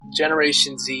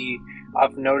Generation Z,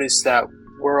 I've noticed that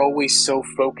we're always so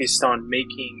focused on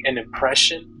making an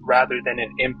impression rather than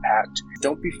an impact.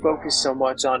 Don't be focused so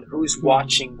much on who's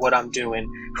watching what I'm doing,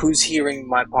 who's hearing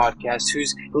my podcast,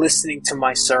 who's listening to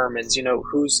my sermons,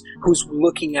 who's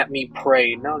looking at me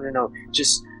pray. No.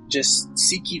 Just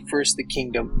seek ye first the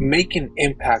kingdom. Make an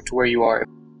impact where you are.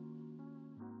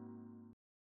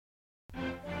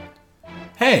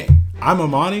 Hey, I'm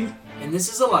Amani. And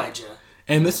this is Elijah.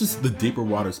 And this is the Deeper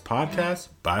Waters podcast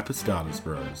by Pescados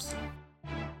Bros.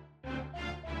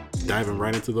 Diving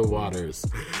right into the waters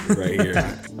right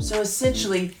here. So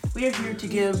essentially, we are here to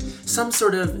give some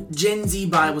sort of Gen Z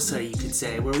Bible study, you could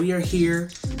say, where we are here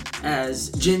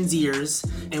as Gen Zers,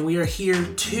 and we are here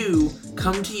to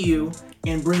come to you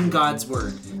and bring God's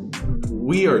word.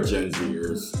 We are Gen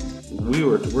Zers.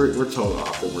 We're told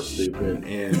often we're stupid,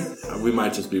 and we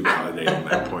might just be validating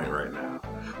that point right now.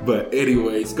 But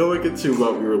anyways, going into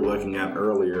what we were looking at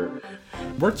earlier,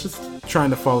 we're just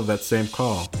trying to follow that same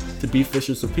call to be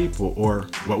fishers of people, or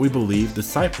what we believe,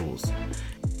 disciples.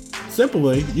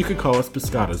 Simply, you could call us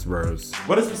Pescados Bros.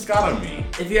 What does pescado mean?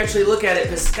 If you actually look at it,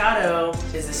 pescado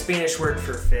is the Spanish word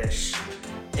for fish.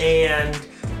 And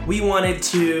we wanted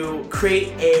to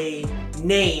create a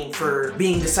name for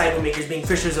being disciple makers, being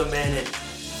fishers of men, and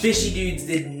fishy dudes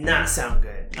did not sound good.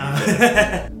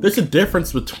 There's a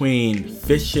difference between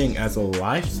fishing as a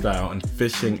lifestyle and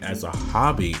fishing as a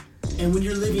hobby. And when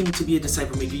you're living to be a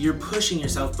disciple maker, you're pushing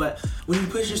yourself. But when you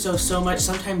push yourself so much,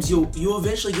 sometimes you'll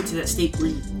eventually get to that state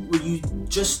where you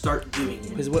just start doing it.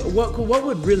 Because what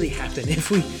would really happen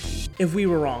if we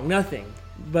were wrong? Nothing.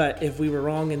 But if we were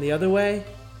wrong in the other way,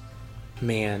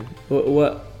 man, what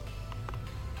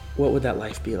would that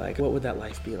life be like? What would that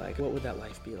life be like? What would that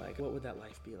life be like? What would that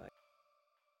life be like?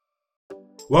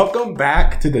 Welcome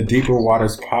back to the Deeper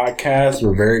Waters podcast.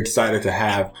 We're very excited to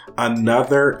have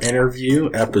another interview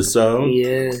episode.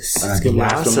 Yes, it's the gonna be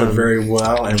last awesome. one went very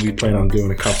well, and we plan on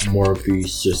doing a couple more of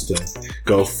these just to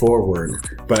go forward.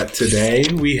 But today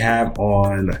we have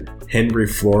on Henry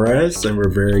Flores, and we're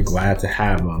very glad to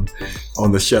have him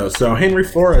on the show. So, Henry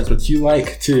Flores, would you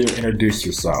like to introduce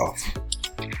yourself?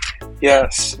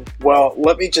 Yes. Well,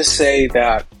 let me just say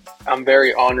that I'm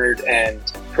very honored and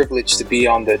privileged to be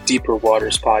on the Deeper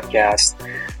Waters podcast.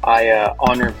 I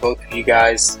honor both of you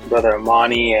guys, Brother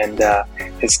Amani and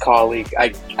his colleague.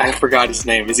 I forgot his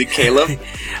name. Is it Caleb? No,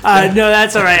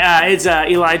 that's all right. It's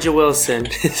Elijah Wilson.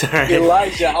 It's all right.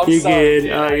 Elijah, I'm you're sorry.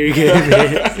 Good. Oh, you're good.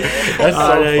 Man. That's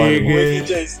so no, funny. you're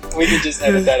good. We can just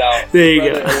edit that out. There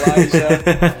you Brother go.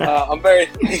 Elijah, I'm very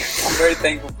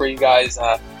thankful for you guys.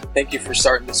 Thank you for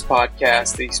starting this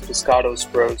podcast, the Pescados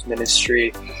Bros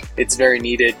Ministry. It's very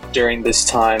needed during this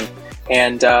time.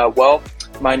 And,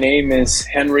 my name is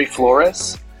Henry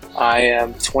Flores. I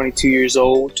am 22 years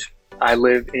old. I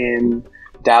live in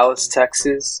Dallas,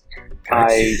 Texas.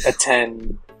 I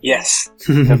attend,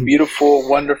 the beautiful,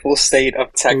 wonderful state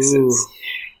of Texas. Ooh.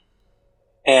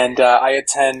 And I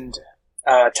attend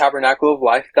Tabernacle of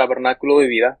Life, Tabernáculo de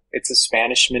Vida. It's a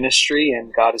Spanish ministry,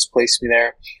 and God has placed me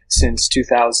there since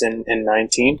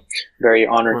 2019. Very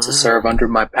honored to serve under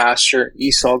my pastor,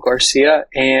 Esau Garcia,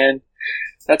 and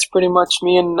that's pretty much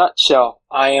me in a nutshell.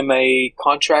 I am a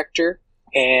contractor,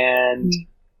 and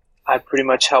I pretty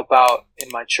much help out in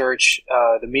my church,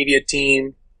 the media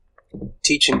team,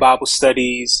 teaching Bible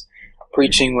studies,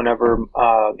 preaching whenever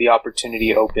the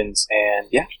opportunity opens,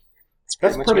 and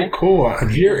That's pretty cool.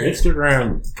 Your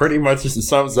Instagram pretty much just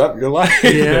sums up your life.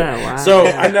 Yeah, wow. So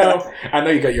I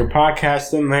know you got your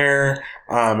podcast in there,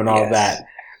 and all that.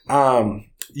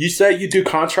 You say you do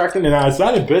contracting, and is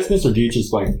that a business, or do you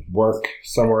just like work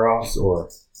somewhere else, or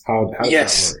how does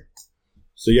that work?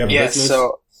 So you have a business?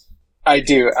 So I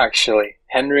do actually.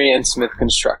 Henry and Smith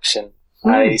Construction.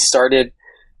 I started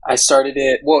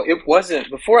it. Well, it wasn't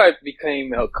before I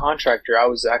became a contractor. I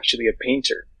was actually a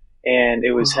painter. And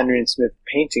it was Henry and Smith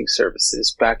Painting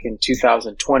Services back in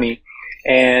 2020.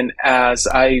 And as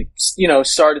I,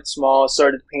 started small,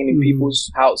 started painting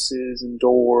people's houses and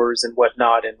doors and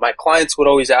whatnot. And my clients would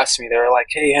always ask me, they were like,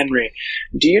 "Hey, Henry,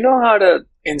 do you know how to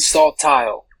install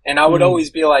tile?" And I would always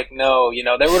be like, no,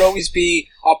 there would always be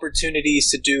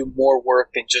opportunities to do more work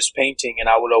than just painting. And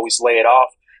I would always lay it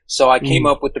off. So I came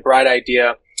up with the bright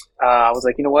idea. I was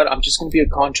like, you know what? I'm just going to be a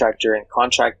contractor and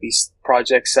contract these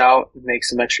projects out and make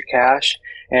some extra cash.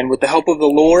 And with the help of the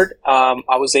Lord,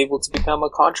 I was able to become a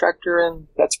contractor, and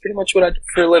that's pretty much what I do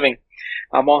for a living.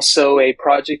 I'm also a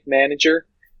project manager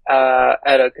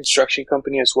at a construction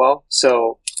company as well.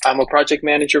 So I'm a project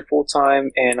manager full-time,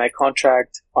 and I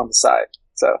contract on the side.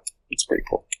 So it's pretty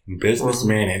cool.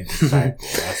 Businessman and disciple.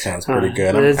 That sounds pretty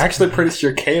good. I'm actually pretty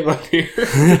sure Caleb here.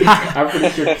 I'm pretty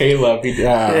sure Caleb, Elijah.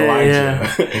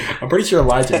 Yeah. I'm pretty sure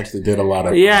Elijah actually did a lot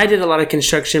of. Yeah, I did a lot of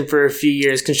construction for a few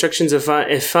years. Construction's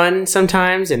fun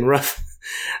sometimes and rough.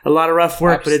 A lot of rough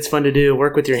work, but it's fun to do.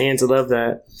 Work with your hands. I love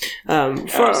that.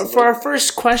 For our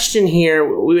first question here,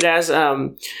 we would ask,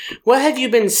 what have you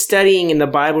been studying in the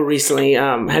Bible recently?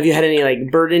 Have you had any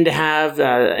burden to have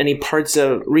any parts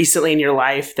of recently in your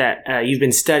life that you've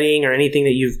been studying, or anything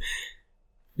that you've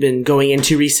been going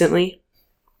into recently?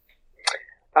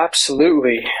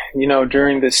 Absolutely.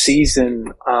 During this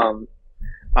season,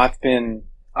 I've been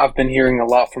hearing a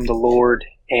lot from the Lord,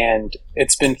 and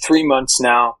it's been 3 months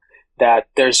now that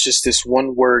there's just this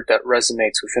one word that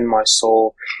resonates within my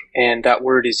soul, and that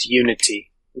word is unity.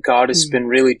 God has been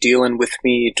really dealing with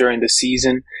me during the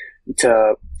season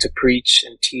to preach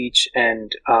and teach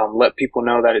and let people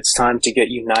know that it's time to get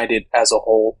united as a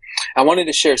whole. I wanted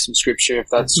to share some scripture if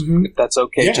that's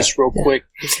okay, just real quick.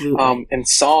 In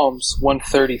Psalms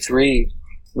 133,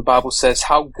 the Bible says,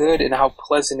 "How good and how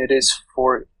pleasant it is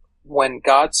for when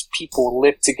God's people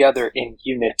live together in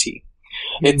unity.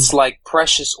 It's like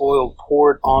precious oil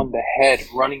poured on the head,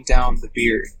 running down the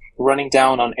beard, running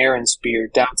down on Aaron's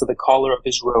beard, down to the collar of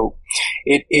his robe.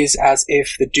 It is as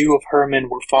if the dew of Hermon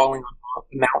were falling on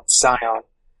Mount Zion.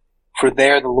 For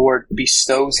there the Lord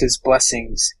bestows his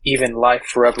blessings, even life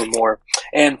forevermore."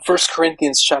 And 1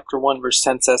 Corinthians chapter 1 verse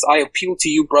 10 says, "I appeal to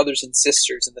you, brothers and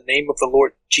sisters, in the name of the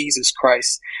Lord Jesus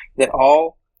Christ, that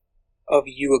all of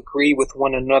you agree with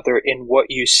one another in what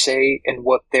you say, and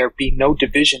what there be no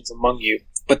divisions among you,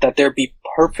 but that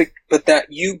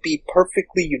you be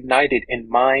perfectly united in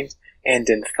mind and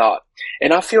in thought."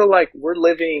 And I feel like we're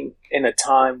living in a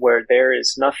time where there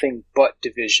is nothing but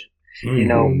division.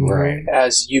 Right.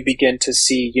 As you begin to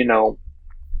see,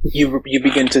 you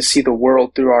begin to see the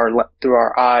world through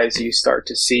our eyes. You start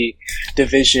to see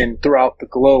division throughout the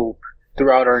globe,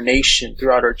 throughout our nation,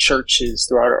 throughout our churches,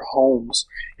 throughout our homes.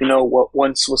 What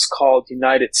once was called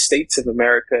United States of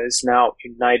America is now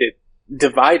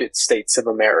divided States of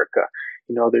America.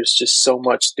 There's just so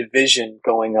much division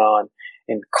going on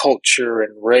in culture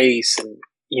and race and,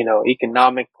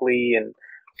 economically and,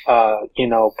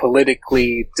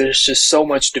 politically. There's just so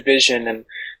much division. And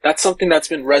that's something that's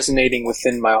been resonating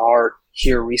within my heart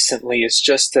here recently, is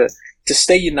just to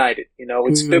stay united.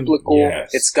 It's biblical.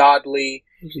 Yes. It's godly.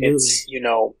 Absolutely. It's,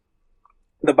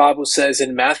 the Bible says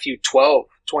in Matthew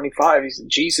 12:25,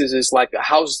 Jesus is like, "A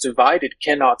house divided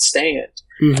cannot stand."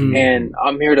 Mm-hmm. And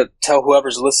I'm here to tell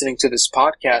whoever's listening to this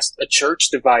podcast, a church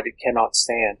divided cannot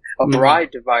stand. A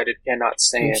bride divided cannot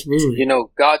stand. Absolutely.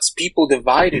 God's people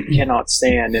divided cannot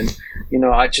stand. And,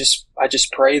 I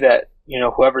just pray that,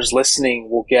 whoever's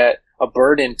listening will get a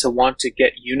burden to want to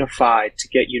get unified, to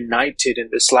get united in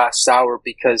this last hour,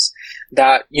 because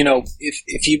that,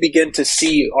 if you begin to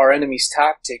see our enemy's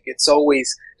tactic, it's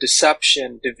always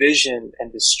deception, division,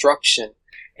 and destruction.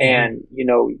 And,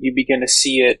 you begin to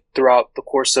see it throughout the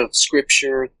course of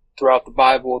scripture, throughout the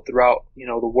Bible, throughout,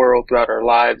 the world, throughout our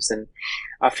lives. And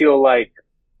I feel like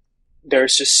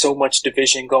there's just so much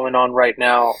division going on right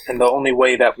now. And the only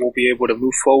way that we'll be able to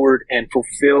move forward and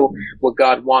fulfill what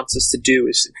God wants us to do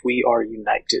is if we are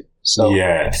united. So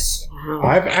yes,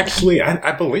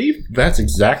 I believe that's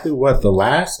exactly what the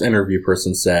last interview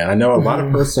person said. I know a lot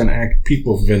of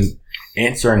people have been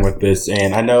answering with this,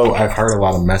 and I know I've heard a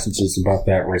lot of messages about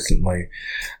that recently.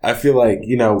 I feel like,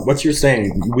 what you're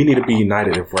saying, we need to be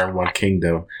united if we're in one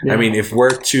kingdom. Yeah. I mean, if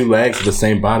we're two legs of the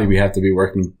same body, we have to be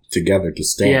working together to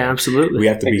stand. Yeah, absolutely. We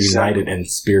have to be united in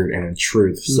spirit and in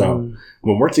truth. So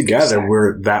when we're together,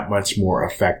 we're that much more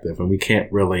effective, and we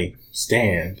can't really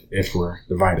stand if we're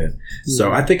divided.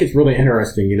 So I think it's really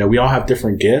interesting. We all have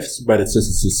different gifts, but it's the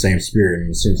same spirit.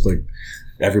 And it seems like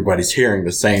everybody's hearing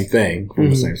the same thing from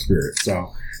the same spirit.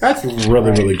 So that's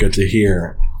really, really good to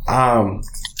hear.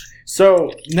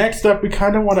 So next up, we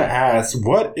kind of want to ask,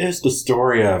 what is the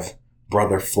story of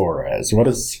Brother Flores? What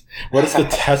is the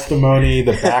testimony,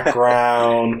 the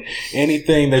background,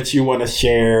 anything that you want to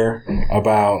share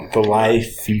about the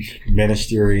life,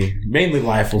 ministry, mainly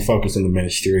life, we'll focus on the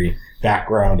ministry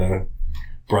background of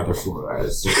Brother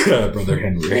Flores, Brother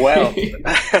Henry. Well,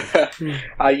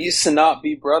 I used to not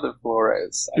be Brother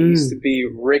Flores. I used to be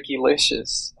Ricky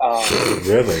Licious.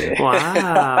 Really?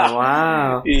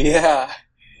 Wow. Yeah.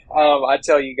 I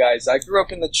tell you guys, I grew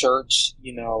up in the church,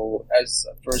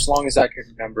 for as long as I could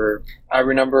remember. I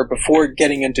remember before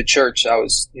getting into church, I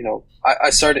was, I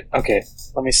started, okay,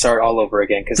 let me start all over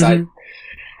again, because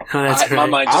That's My right.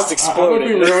 mind just I'm gonna be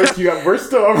exploded. real with you. We're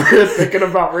still over here thinking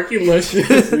about Ricky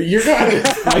Licious. You're gonna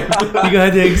explain that. You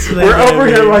got to explain. We're that, over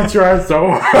here man. like trying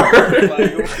so hard.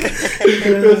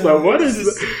 It's like, what is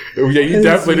this? Yeah, you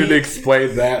definitely didn't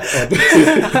explain that.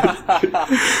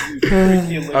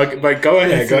 Okay, but go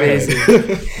ahead, go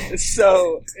ahead.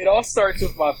 So it all starts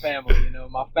with my family. You know,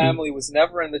 my family was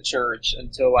never in the church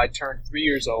until I turned 3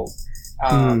 years old.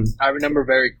 I remember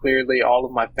very clearly all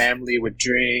of my family would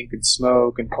drink and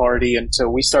smoke and party until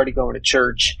we started going to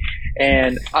church.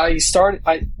 And I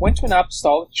went to an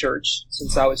apostolic church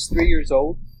since I was 3 years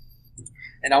old.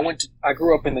 And I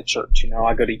grew up in the church. You know,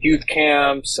 I go to youth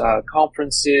camps,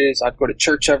 conferences. I'd go to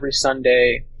church every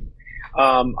Sunday.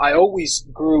 I always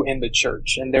grew in the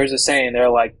church. And there's a saying, they're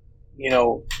like, you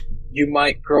know, you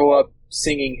might grow up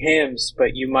singing hymns,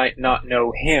 but you might not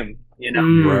know him. You know,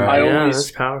 Right.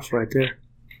 That's powerful right there.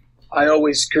 I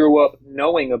always grew up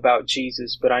knowing about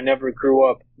Jesus, but I never grew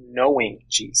up knowing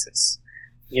Jesus.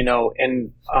 You know,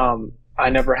 and I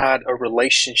never had a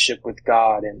relationship with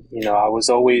God. And, you know, I was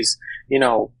always, you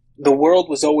know, the world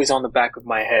was always on the back of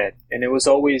my head. And it was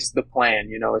always the plan,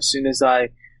 you know, as soon as I,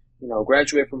 you know,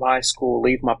 graduate from high school,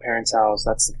 leave my parents' house,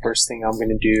 that's the first thing I'm going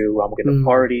to do. I'm going to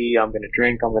party, I'm going to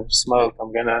drink, I'm going to smoke,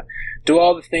 I'm going to do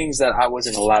all the things that I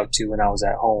wasn't allowed to when I was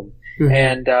at home.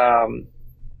 And,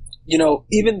 you know,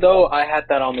 even though I had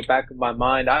that on the back of my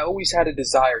mind, I always had a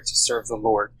desire to serve the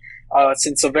Lord.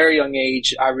 Since a very young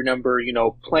age, I remember, you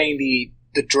know, playing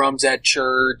the drums at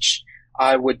church.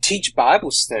 I would teach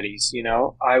Bible studies, you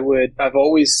know. I've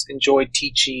always enjoyed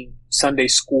teaching Sunday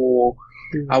school.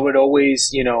 I would always,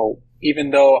 you know,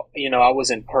 even though, you know, I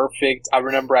wasn't perfect, I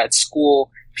remember at school,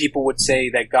 people would say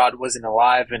that God wasn't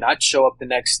alive, and I'd show up the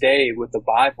next day with the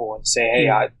Bible and say, hey,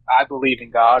 I believe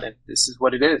in God, and this is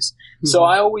what it is. So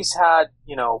I always had,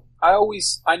 you know,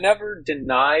 I never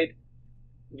denied,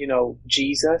 you know,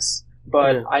 Jesus,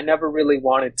 but I never really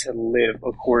wanted to live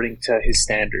according to his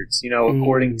standards, you know,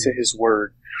 according to his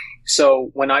word. So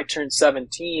when I turned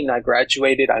 17, I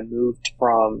graduated. I moved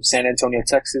from San Antonio,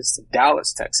 Texas to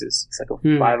Dallas, Texas. It's like a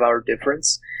 5-hour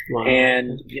difference. Wow.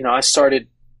 And, you know, I started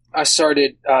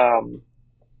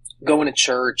going to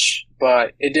church,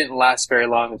 but it didn't last very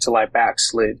long until I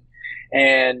backslid.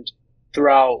 And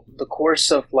throughout the course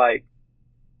of like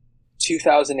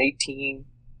 2018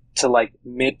 to like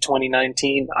mid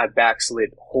 2019, I backslid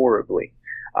horribly.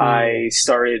 I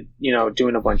started, you know,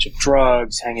 doing a bunch of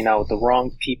drugs, hanging out with the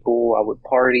wrong people. I would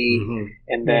party.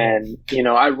 And then, you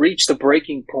know, I reached the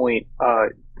breaking point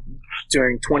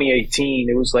during 2018.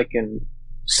 It was like in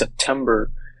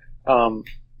September.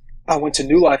 I went to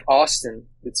New Life Austin.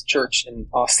 It's a church in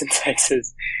Austin,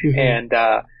 Texas. And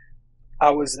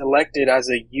I was elected as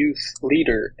a youth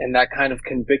leader. And that kind of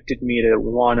convicted me to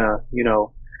want to, you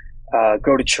know,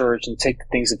 go to church and take the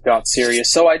things of God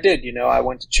serious. So I did, you know, I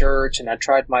went to church and I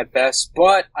tried my best,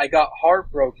 but I got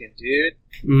heartbroken, dude.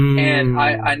 And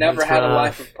I never had a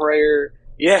life of prayer.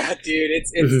 Yeah, dude,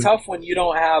 it's tough when you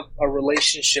don't have a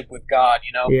relationship with God,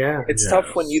 you know? Yeah. It's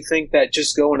tough when you think that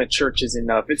just going to church is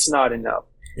enough. It's not enough.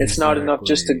 It's not enough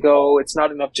just to go. It's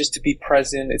not enough just to be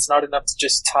present. It's not enough to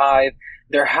just tithe.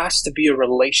 There has to be a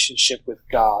relationship with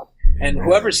God. And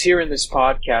whoever's hearing this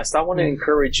podcast, I want to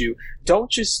encourage you, don't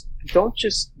just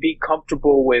be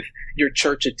comfortable with your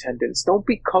church attendance. Don't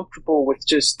be comfortable with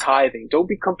just tithing. Don't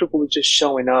be comfortable with just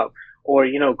showing up or,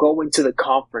 you know, going to the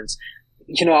conference.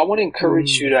 You know, I want to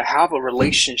encourage you to have a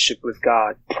relationship with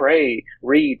God. Pray,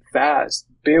 read, fast,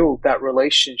 build that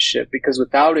relationship, because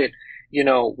without it, you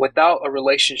know, without a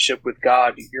relationship with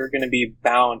God, you're going to be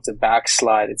bound to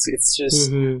backslide. It's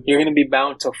just, you're going to be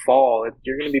bound to fall.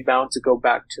 You're going to be bound to go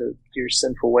back to your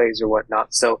sinful ways or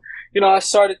whatnot. So, you know, I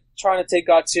started trying to take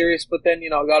God serious, but then, you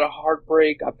know, I got a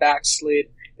heartbreak, I backslid,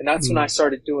 and that's when I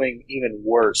started doing even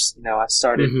worse. You know, I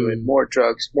started doing more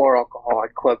drugs, more alcohol. I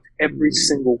clubbed every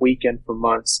single weekend for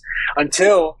months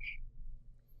until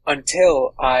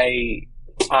I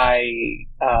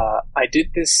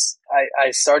did this.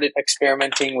 I started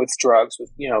experimenting with drugs,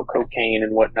 with, you know, cocaine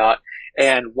and whatnot.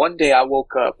 And one day I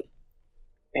woke up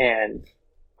and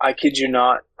I kid you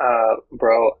not,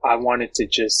 bro, I wanted to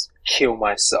just kill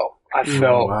myself. I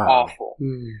felt awful.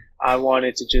 I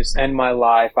wanted to just end my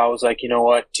life. I was like, you know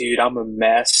what, dude, I'm a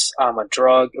mess. I'm a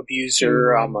drug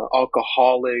abuser. I'm an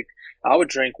alcoholic. I would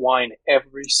drink wine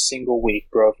every single week,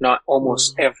 bro, if not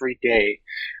almost every day.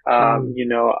 You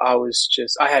know, I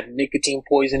had nicotine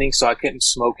poisoning, so I couldn't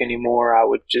smoke anymore. I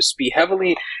would just be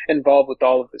heavily involved with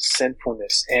all of the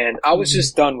sinfulness, and I was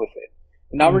just done with it.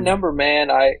 And I remember, man,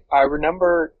 I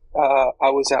remember I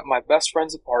was at my best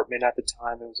friend's apartment at the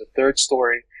time. It was a 3rd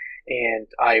story, and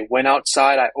I went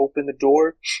outside. I opened the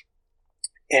door,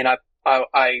 and I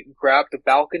I grabbed the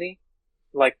balcony,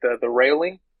 like the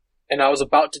railing, and I was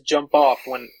about to jump off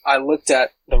when I looked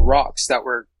at the rocks that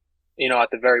were, at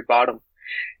the very bottom.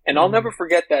 And I'll never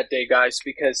forget that day, guys,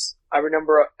 because I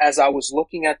remember as I was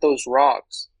looking at those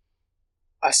rocks,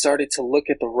 I started to look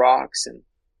at the rocks, and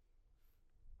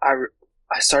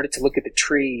I started to look at the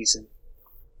trees, and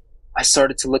I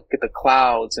started to look at the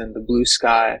clouds and the blue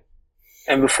sky.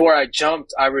 And before I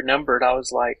jumped, I remembered, I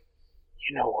was like,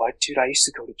 you know what, dude, I used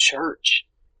to go to church.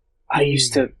 I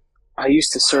used to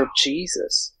serve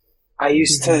Jesus. I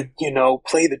used to,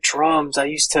 play the drums.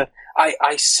 I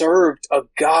served a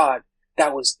God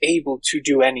that was able to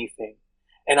do anything.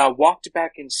 And I walked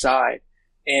back inside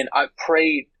and I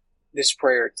prayed this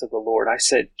prayer to the Lord. I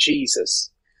said,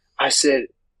 Jesus, I said,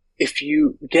 if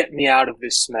you get me out of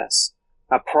this mess,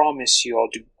 I promise you I'll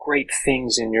do great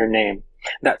things in your name.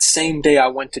 That same day I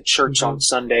went to church on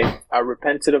Sunday. I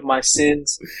repented of my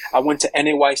sins. I went to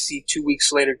NAYC 2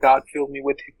 weeks later. God filled me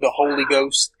with the Holy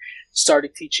Ghost.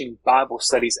 Started teaching Bible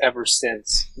studies ever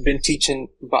since.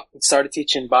 Started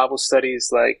teaching Bible studies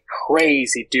like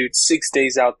crazy, dude. 6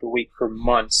 days out the week for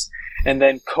months. And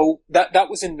then that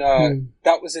was in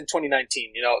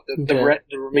 2019.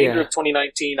 The remainder of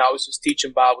 2019, I was just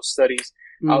teaching Bible studies.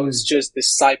 I was just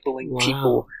discipling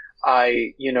people.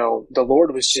 The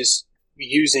Lord was just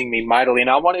using me mightily,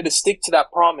 and I wanted to stick to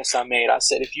that promise I made. I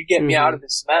said, if you get me out of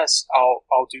this mess,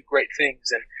 I'll do great things.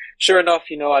 And sure enough,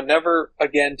 I never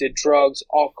again did drugs,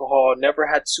 alcohol, never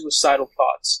had suicidal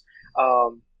thoughts. I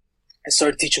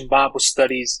started teaching Bible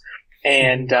studies,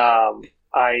 and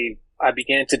I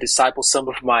began to disciple some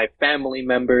of my family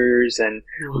members and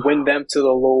win them to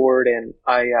the Lord. And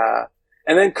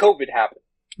and then COVID happened.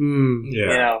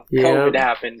 COVID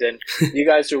happened, and you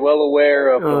guys are well aware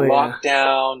of the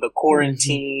lockdown, the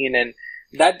quarantine, and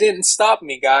that didn't stop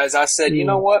me, guys. I said, you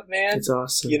know what, man? It's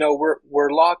awesome.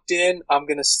 We're locked in. I'm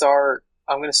gonna start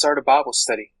a Bible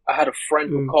study. I had a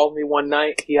friend who called me one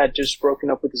night. He had just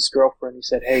broken up with his girlfriend. He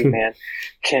said, hey, man,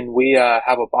 can we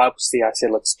have a Bible study? I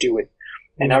said, let's do it.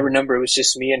 And I remember it was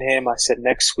just me and him. I said,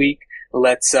 next week,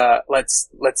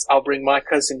 I'll bring my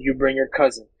cousin, you bring your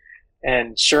cousin.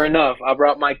 And sure enough, I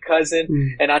brought my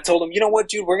cousin, and I told him, you know what,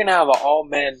 dude, we're going to have an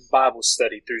all-men Bible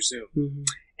study through Zoom.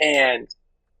 And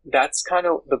that's kind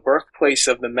of the birthplace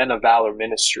of the Men of Valor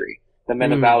ministry, the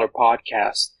Men of Valor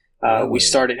podcast. We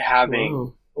started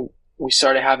having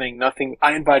nothing.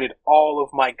 I invited all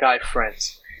of my guy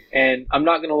friends. And I'm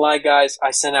not going to lie, guys,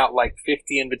 I sent out like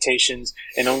 50 invitations,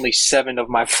 and only 7 of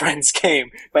my friends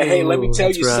came. But hey, let me tell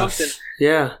you something.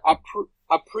 Yeah.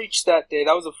 I preached that day.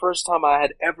 That was the first time I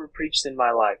had ever preached in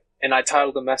my life. And I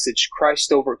titled the message,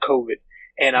 Christ Over COVID.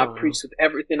 And I preached with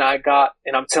everything I got.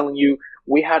 And I'm telling you,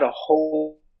 we had a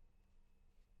whole...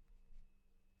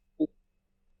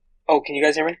 Oh, can you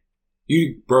guys hear me?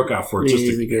 You broke out for just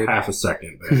half a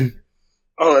second there.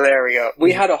 Oh, there we go.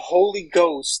 We had a Holy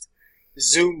Ghost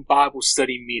Zoom Bible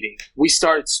study meeting. We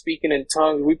started speaking in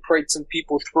tongues. We prayed some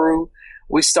people through.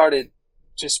 We started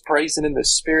just praising in the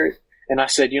Spirit. And I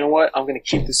said, you know what? I'm going to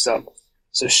keep this up.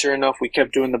 So sure enough, we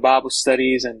kept doing the Bible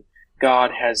studies, and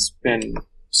God has been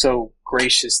so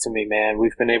gracious to me, man.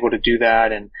 We've been able to do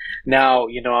that. And now,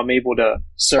 I'm able to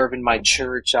serve in my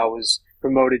church. I was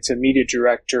promoted to media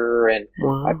director, and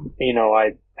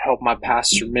I help my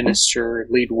pastor minister,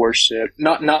 lead worship,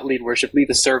 not lead worship, lead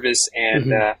the service,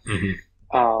 and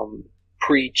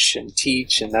preach and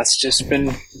teach. And that's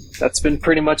been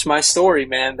pretty much my story,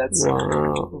 man. That's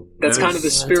kind of the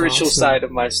spiritual side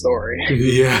of my story.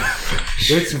 Yeah,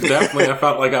 it's definitely. I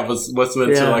felt like I was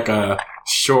listening to like a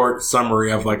short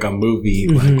summary of like a movie,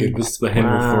 like this is the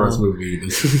Henry Forrest movie.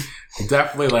 This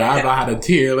definitely, like I had a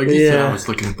tear, like you said. I was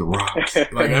looking at the rocks.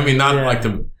 Like I mean, not like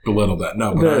to belittle that,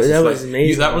 no, but that was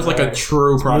amazing. That was like a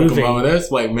true prodigal moment.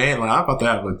 That's like, man, like I'm about to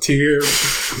have a tear,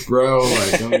 bro.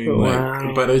 Like I mean,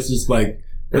 like, but it's just like.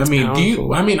 That's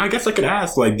powerful. I guess I could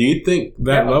ask, like, do you think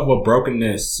that level of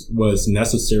brokenness was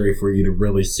necessary for you to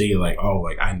really see, like, oh,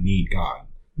 like, I need God?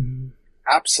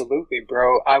 Absolutely,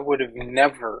 bro. I would have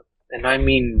never, and I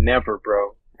mean never,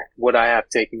 bro, would I have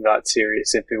taken God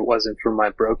serious if it wasn't for my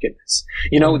brokenness.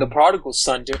 The prodigal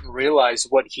son didn't realize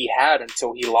what he had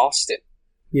until he lost it.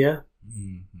 Yeah.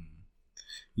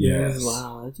 Yes.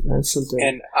 Wow, that's something.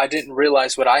 And I didn't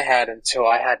realize what I had until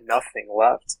I had nothing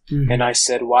left. And I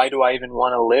said, why do I even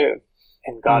want to live?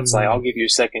 And God's like, I'll give you a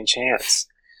second chance.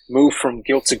 Move from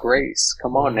guilt to grace.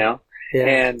 Come on now. Yeah.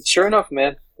 And sure enough,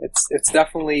 man, it's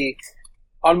definitely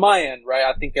on my end, right?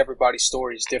 I think everybody's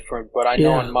story is different, but I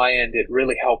know on my end, it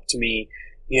really helped me,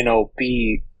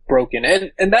 be broken.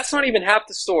 And that's not even half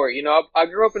the story. I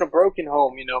grew up in a broken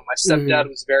home. My stepdad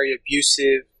was very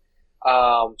abusive.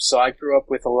 So I grew up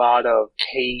with a lot of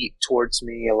hate towards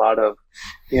me, a lot of,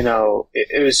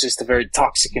 it was just a very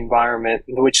toxic environment,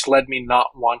 which led me not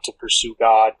want to pursue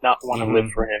God, not want to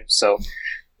live for Him. So,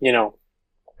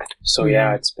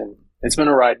 it's been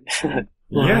a ride.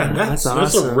 Yeah, that's awesome.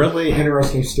 That's a really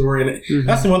interesting story. And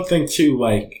that's the one thing, too.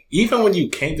 Like, even when you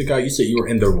came to God, you said you were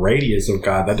in the radius of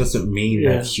God. That doesn't mean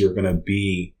that you're going to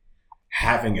be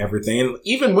having everything. And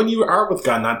even when you are with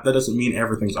God, that doesn't mean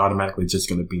everything's automatically just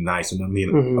going to be nice. And I mean,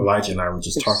 Elijah and I were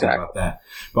just talking about that.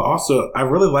 But also, I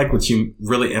really like what you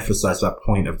really emphasized, that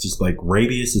point of just like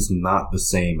radius is not the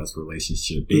same as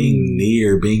relationship. Being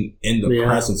near, being in the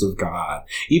presence of God.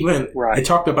 Even it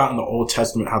talked about in the Old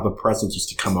Testament how the presence used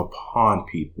to come upon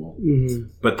people.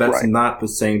 But that's not the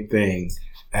same thing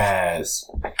as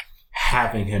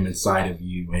having Him inside of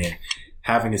you and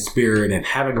having a spirit and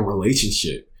having a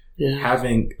relationship.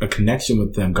 Having a connection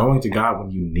with them, going to God when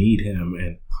you need Him,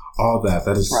 and all that.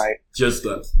 That is just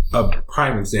a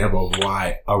prime example of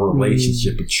why a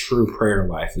relationship, a true prayer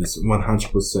life, is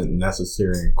 100%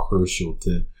 necessary and crucial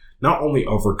to not only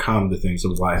overcome the things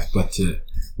of life, but to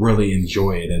really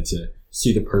enjoy it and to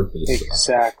see the purpose.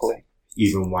 Exactly.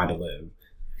 Even why to live.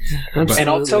 And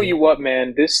I'll tell you what,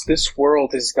 man, this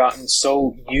world has gotten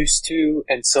so used to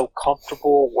and so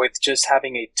comfortable with just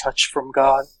having a touch from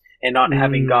God and not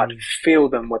having God fill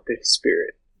them with His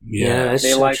Spirit. Yeah,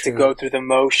 they like to go through the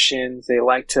motions. They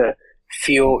like to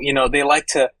feel,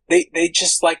 they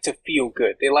just like to feel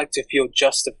good. They like to feel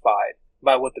justified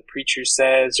by what the preacher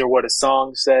says or what a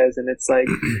song says. And it's like,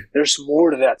 there's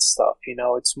more to that stuff,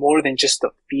 it's more than just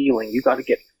a feeling. You got to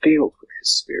get filled with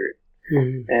His Spirit.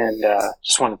 And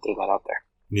just want to throw that out there.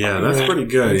 Yeah, that's pretty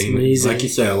good. That's amazing. Like you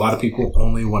said, a lot of people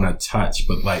only want to touch,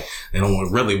 but like they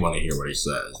don't really want to hear what He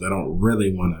says. They don't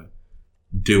really want to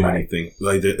do anything.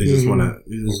 Like they just want to.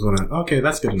 Okay,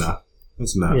 that's good enough.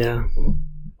 That's enough. Yeah.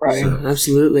 Right. So,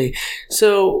 absolutely.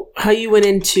 So how you went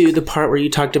into the part where you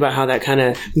talked about how that kind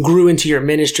of grew into your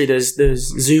ministry, those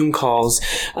Zoom calls.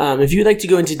 If you'd like to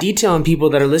go into detail on people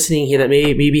that are listening here that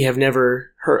maybe have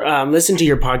never listened to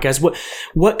your podcast,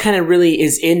 what kind of really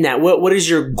is in that? What is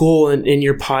your goal in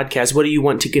your podcast? What do you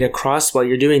want to get across while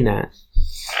you're doing that?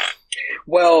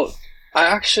 Well,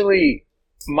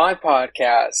 my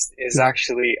podcast is I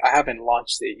haven't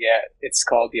launched it yet. It's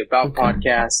called the About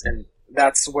Podcast, and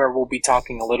that's where we'll be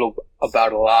talking a little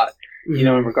about a lot, in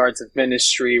regards of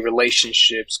ministry,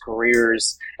 relationships,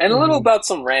 careers, and a little about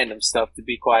some random stuff, to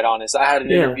be quite honest. I had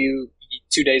an interview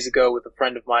 2 days ago with a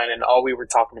friend of mine, and all we were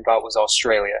talking about was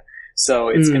Australia. So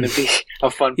it's going to be a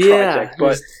fun project.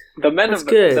 But the men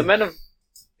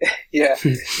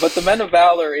of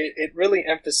valor, it really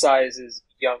emphasizes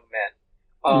young men.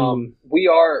 We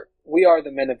are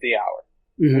the men of the hour.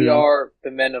 We are the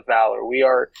men of valor. We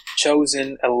are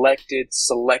chosen, elected,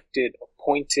 selected,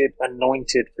 appointed,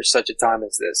 anointed for such a time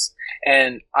as this.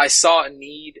 And I saw a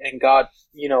need, and God,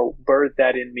 birthed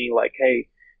that in me, like, hey,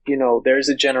 there's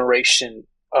a generation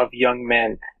of young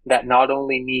men that not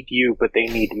only need you, but they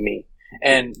need me.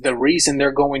 And the reason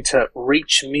they're going to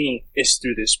reach me is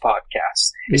through this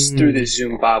podcast. It's through this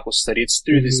Zoom Bible study. It's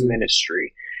through this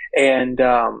ministry. And,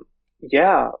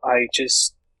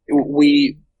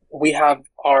 we have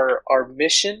our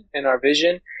mission and our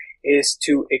vision is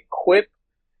to equip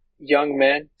young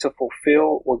men to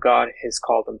fulfill what God has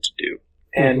called them to do.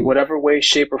 And whatever way,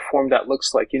 shape, or form that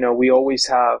looks like, we always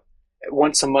have,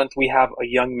 once a month, we have a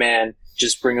young man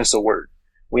just bring us a word.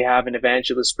 We have an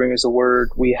evangelist bring us a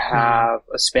word. We have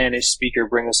a Spanish speaker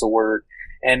bring us a word.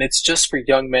 And it's just for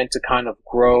young men to kind of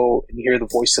grow and hear the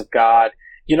voice of God.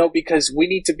 Because we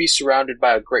need to be surrounded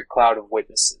by a great cloud of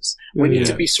witnesses. We need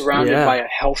to be surrounded by a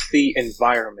healthy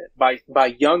environment, by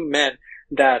young men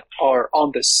that are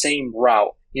on the same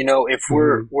route. If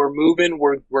we're moving,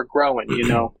 we're growing,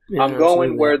 I'm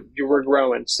going where we're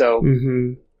growing. So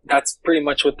that's pretty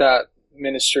much what that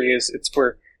ministry is. It's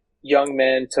for young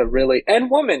men to really,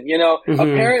 and women,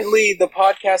 apparently the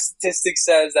podcast statistic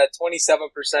says that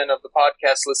 27% of the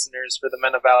podcast listeners for the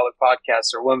Men of Valor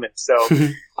podcast are women. So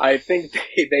I think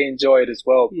they enjoy it as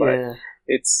well, but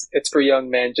it's for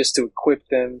young men, just to equip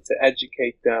them, to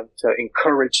educate them, to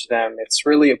encourage them. It's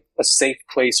really a safe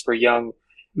place for young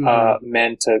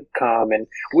men to come. And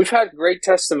we've had great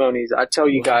testimonies. I tell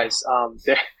you guys,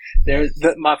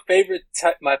 my favorite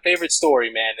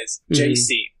story, man, is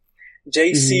JC.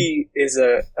 JC is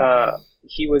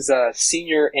he was a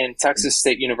senior in Texas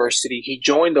State University. He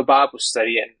joined the Bible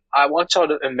study, and I want y'all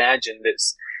to imagine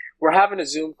this. We're having a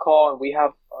Zoom call, and we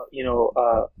have,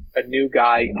 a new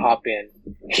guy hop in.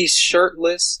 He's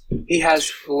shirtless. He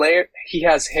has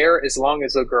hair as long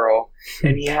as a girl,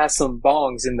 and he has some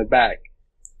bongs in the back.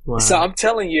 Wow. So I'm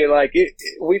telling you, like,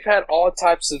 we've had all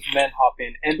types of men hop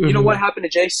in. And you know what happened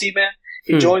to JC, man?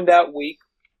 He joined that week.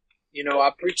 You know,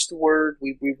 I preached the word.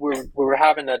 We were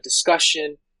having a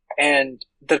discussion. And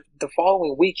the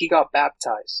following week, he got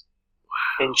baptized.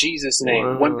 Wow. In Jesus' name.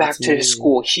 Wow, went back to his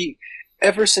school.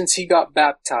 Ever since he got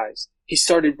baptized, he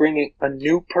started bringing a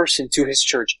new person to his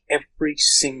church every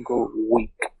single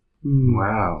week.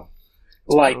 Wow.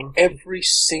 Like every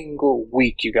single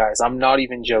week, you guys. I'm not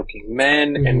even joking.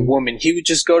 Men and women. He would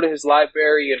just go to his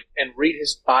library and read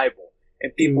his Bible.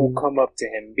 And people would come up to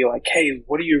him and be like, hey,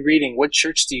 what are you reading? What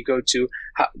church do you go to?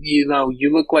 How, you know,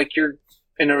 you look like you're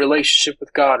in a relationship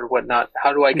with God or whatnot.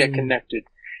 How do I get connected?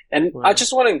 And I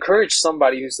just want to encourage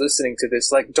somebody who's listening to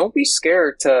this, like, don't be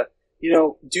scared to, you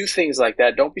know, do things like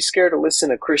that. Don't be scared to listen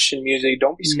to Christian music.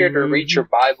 Don't be scared to read your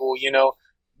Bible. You know,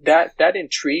 that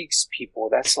intrigues people.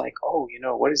 That's like, oh, you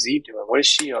know, what is he doing? What is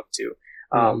she up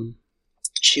to?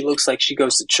 She looks like she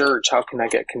goes to church. How can I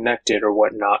get connected or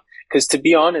whatnot? Because to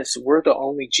be honest, we're the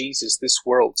only Jesus this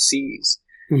world sees.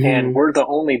 And we're the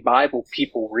only Bible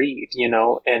people read, you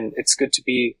know, and it's good to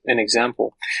be an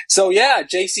example. So yeah,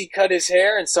 JC cut his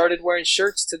hair and started wearing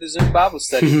shirts to the Zoom Bible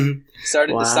study.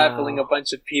 Started discipling a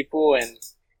bunch of people, and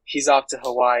he's off to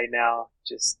Hawaii now,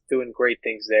 just doing great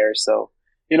things there. So,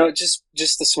 you know, just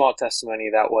a small testimony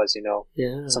that was, you know,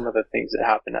 some of the things that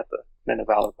happened at the Men of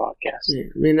Valor podcast. Yeah,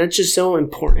 I mean, that's just so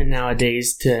important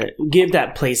nowadays to give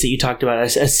that place that you talked about,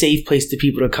 a safe place to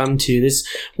people to come to. This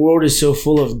world is so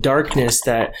full of darkness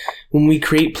that when we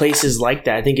create places like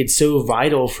that, I think it's so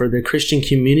vital for the Christian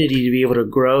community to be able to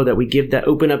grow, that we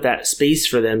open up that space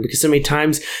for them, because so many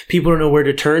times people don't know where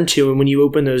to turn to. And when you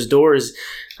open those doors,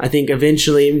 I think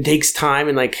eventually it takes time.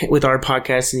 And like with our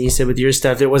podcast, and you said with your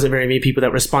stuff, there wasn't very many people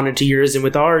that responded to yours. And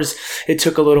with ours, it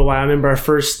took a little while. I remember our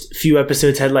first few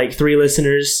episodes had like 3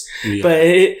 listeners, but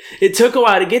it took a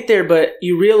while to get there. But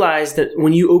you realize that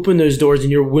when you open those doors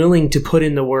and you're willing to put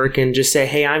in the work and just say,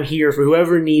 hey, I'm here for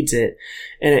whoever needs it.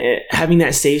 And having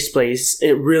that safe space,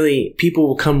 it really, people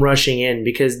will come rushing in,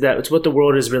 because that's what the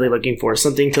world is really looking for.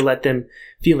 Something to let them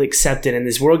feel accepted. And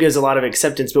this world gives a lot of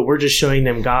acceptance, but we're just showing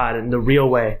them God and the real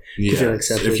way to feel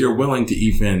accepted. If you're willing to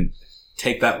even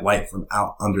take that light from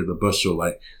out under the bushel,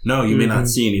 like, no, you may not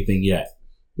see anything yet,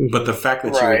 but the fact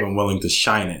that you're even willing to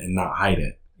shine it and not hide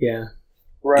it. Yeah.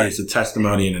 Right. It's a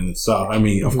testimony in itself. I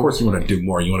mean, of course you want to do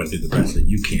more. You want to do the best that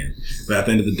you can. But at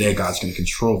the end of the day, God's going to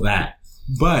control that.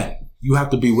 But you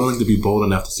have to be willing to be bold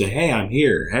enough to say, hey, I'm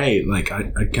here. Hey, like,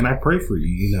 can I pray for you?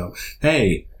 You know,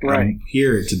 hey, I'm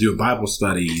here to do a Bible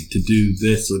study, to do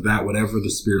this or that, whatever the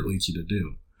Spirit leads you to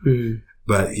do.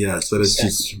 But yeah, so that's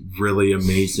just really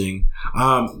amazing.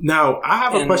 Now, I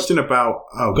have a question about,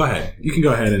 go ahead. You can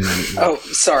go ahead and. Oh,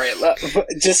 sorry.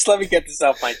 Just let me get this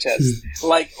off my chest.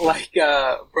 Like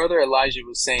Brother Elijah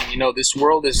was saying, you know, this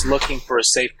world is looking for a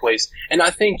safe place. And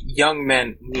I think young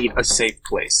men need a safe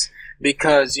place.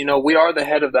 Because, you know, we are the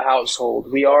head of the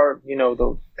household. We are, you know,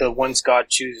 the ones God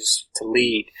chooses to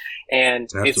lead. And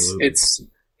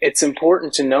it's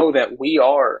important to know that we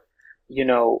are, you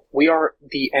know, we are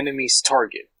the enemy's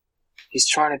target. He's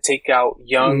trying to take out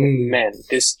young men,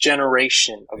 this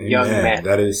generation of young men.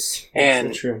 That is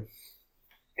so true.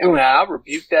 And I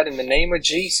rebuke that in the name of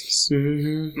Jesus.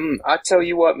 I tell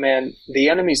you what, man, the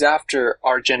enemy's after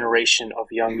our generation of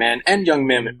young men and young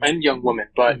women and young women.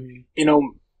 But, you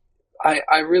know,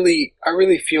 I really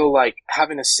feel like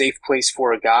having a safe place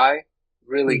for a guy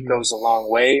really goes a long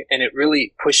way, and it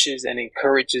really pushes and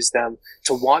encourages them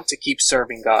to want to keep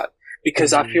serving God.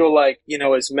 Because I feel like, you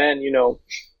know, as men, you know,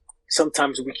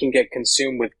 sometimes we can get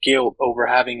consumed with guilt over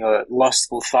having a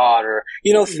lustful thought, or,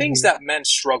 you know, things that men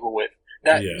struggle with.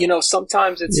 That, you know,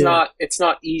 sometimes it's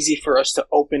not easy for us to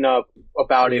open up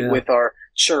about it with our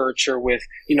church or with,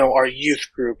 you know, our youth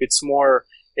group. It's more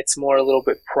a little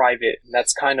bit private. And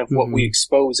that's kind of what we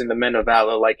expose in the Men of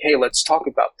Valor. Like, hey, let's talk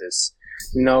about this.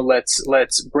 You know,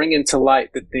 let's bring into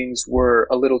light the things we're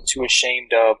a little too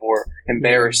ashamed of or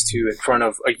embarrassed to in front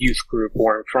of a youth group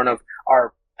or in front of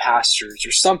our pastors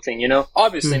or something, you know.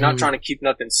 Obviously not trying to keep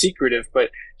nothing secretive, but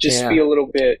just be a little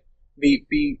bit,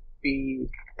 be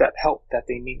that help that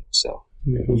they need. So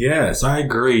yes, I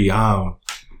agree.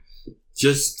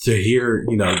 Just to hear,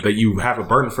 you know, that you have a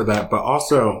burden for that, but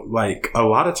also, like, a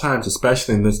lot of times,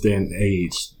 especially in this day and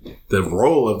age, the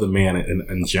role of the man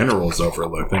in general is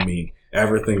overlooked. I mean,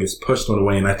 everything is pushed on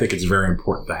away, and I think it's very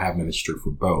important to have ministry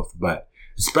for both. But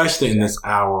especially in this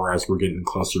hour, as we're getting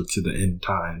closer to the end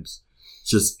times,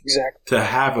 just to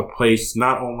have a place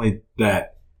not only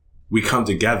that we come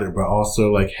together, but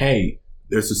also like, hey,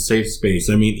 there's a safe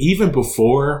space. I mean, even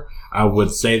before I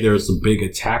would say there's a big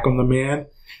attack on the man,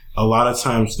 a lot of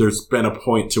times there's been a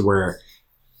point to where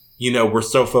we're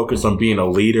so focused on being a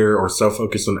leader or so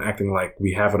focused on acting like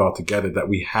we have it all together that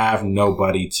we have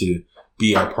nobody to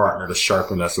be our partner to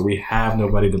sharpen us, or we have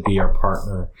nobody to be our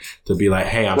partner to be like,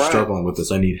 hey, I'm struggling with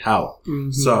this, I need help.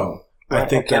 So I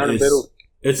think that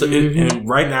and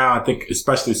right now, I think,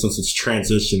 especially since it's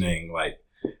transitioning, like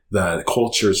the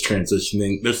culture is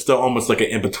transitioning, there's still almost like an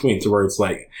in-between to where it's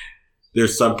like,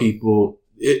 there's some people,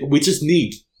 we just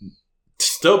need to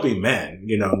still be men,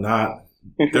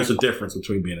 there's a difference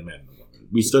between being a man and a woman.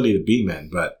 We still need to be men,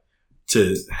 but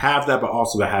to have that, but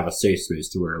also to have a safe space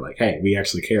to where like, hey, we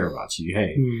actually care about you.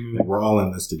 Hey, like, we're all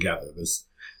in this together.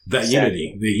 The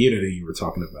unity you were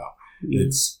talking about.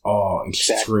 It's all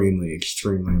extremely,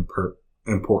 extremely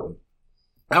important.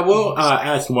 I will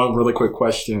ask one really quick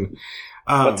question.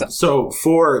 So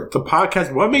for the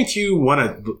podcast, what made you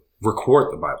want to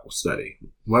record the Bible study?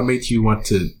 What made you want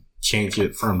to change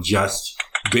it from just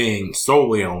being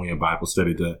solely only a Bible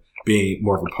study to being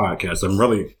more of a podcast? I'm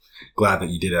really glad that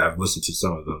you did it. I've listened to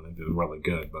some of them and they're really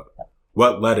good, but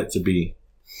what led it to be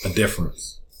a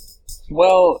difference?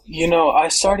 Well, I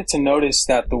started to notice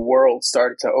that the world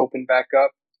started to open back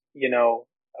up.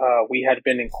 We had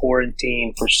been in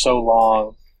quarantine for so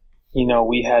long.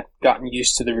 We had gotten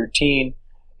used to the routine.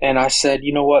 And I said,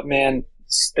 you know what, man,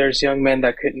 there's young men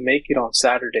that couldn't make it on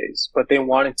Saturdays, but they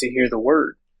wanted to hear the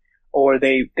word. Or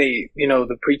they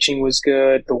the preaching was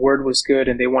good, the word was good,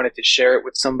 and they wanted to share it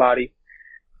with somebody.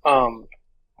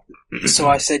 So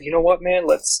I said, you know what, man,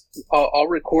 I'll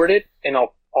record it and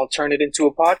I'll turn it into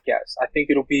a podcast. I think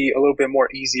it'll be a little bit more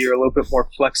easier, a little bit more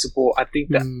flexible. I think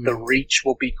that the reach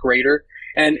will be greater.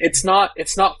 And it's not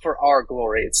for our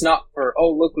glory. It's not for,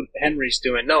 oh, look what Henry's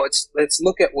doing. No, let's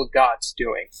look at what God's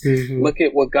doing. Look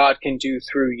at what God can do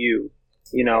through you.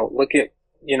 Look at,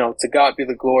 to God be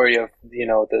the glory of,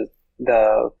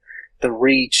 the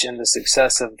reach and the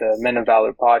success of the Men of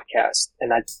Valor podcast.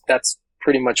 And that's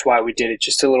pretty much why we did it.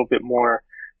 Just a little bit more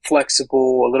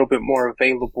flexible, a little bit more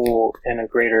available, and a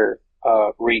greater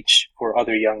reach for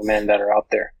other young men that are out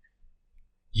there.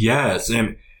 Yes.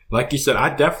 And like you said,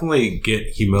 I definitely get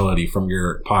humility from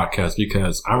your podcast,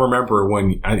 because I remember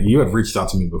when you had reached out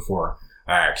to me before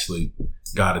I actually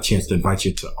got a chance to invite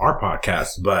you to our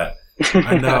podcast. But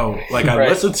I know, like, I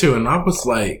listened to it and I was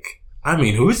like, I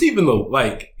mean, who's even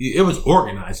it was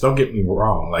organized, don't get me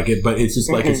wrong, but it's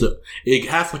just like, it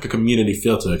has like a community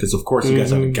feel to it, because of course you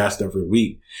guys have a guest every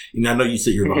week. I know you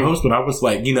said you're the host, but I was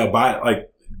like, by like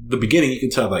the beginning, you can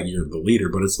tell like you're the leader,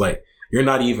 but it's like, you're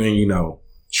not even,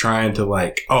 trying to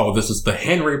like, oh, this is the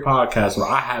Henry podcast where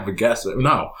I have a guest.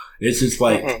 No, it's just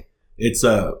like, it's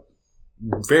a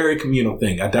very communal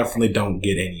thing. I definitely don't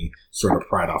get any sort of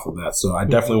pride off of that. So I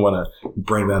definitely want to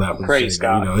bring that up and praise say,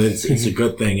 God. It's a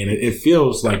good thing. And it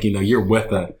feels like, you're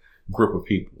with a group of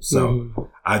people. So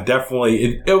I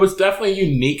definitely, it was definitely a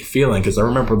unique feeling, because I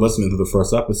remember listening to the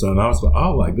first episode and I was like,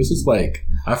 oh, like, this is like,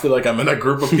 I feel like I'm in a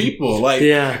group of people. Like,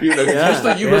 just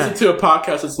like you listen to a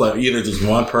podcast, it's like either just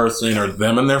one person or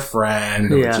them and their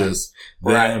friend, or just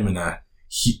them and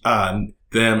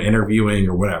them interviewing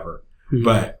or whatever.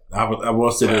 But I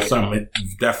will say there's something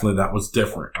definitely that was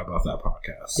different about that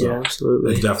podcast. So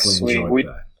absolutely. I definitely enjoyed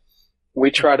that.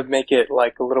 We try to make it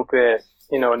like a little bit,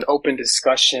 an open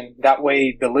discussion. That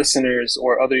way the listeners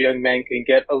or other young men can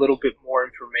get a little bit more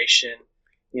information,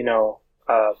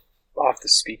 off the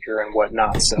speaker and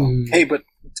whatnot. So, hey, but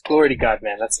glory to God,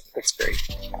 man. That's great.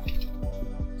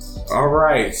 All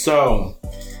right. So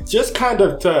just kind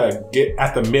of to get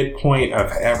at the midpoint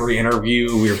of every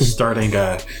interview, we're starting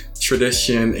a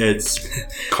tradition. It's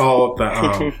called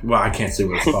the, well, I can't say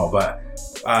what it's called, but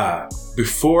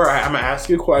before I'm going to ask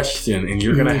you a question, and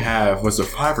you're going to have, was it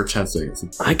 5 or 10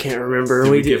 seconds? I can't remember.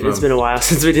 It's been a while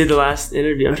since we did the last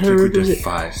interview. I'm trying to remember. We did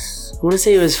 5. I want to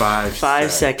say it was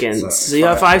 5 seconds. So you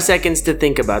have 5 seconds to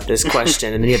think about this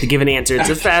question, and then you have to give an answer. It's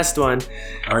a fast one.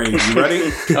 Are you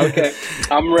ready? Okay.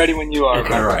 I'm ready when you are.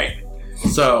 Okay. All right.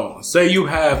 So, say you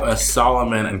have a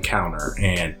Solomon encounter,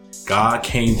 and God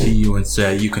came to you and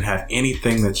said, you can have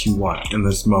anything that you want in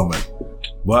this moment.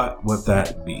 What would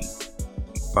that be?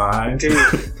 5,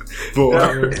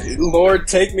 4. Lord,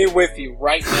 take me with you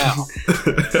right now.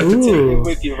 Take me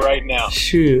with you right now.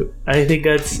 Shoot. I think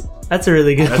that's a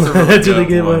really good one. That's a really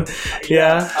good one.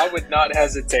 Yeah. I would not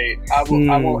hesitate. I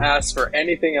won't ask for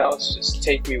anything else. Just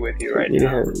take me with you right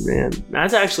now. Man.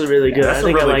 That's actually really good. I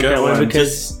think I like that one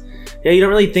because you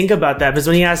don't really think about that. Because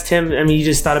when he asked him, I mean, you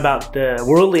just thought about the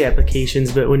worldly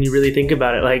applications, but when you really think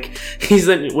about it, like, he's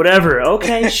like, whatever.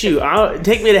 Okay, shoot.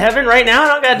 Take me to heaven right now. I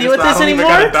don't got to deal with this anymore.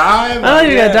 I don't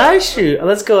even got to die. Shoot.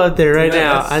 Let's go up there right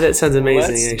now. That sounds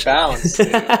amazing. Let's bounce,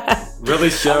 dude.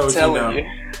 Really shows, I'm telling you.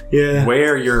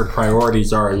 where your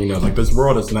priorities are. You know, like this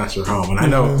world is not your home. And I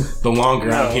know the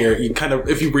longer I'm here, you kind of,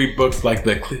 if you read books like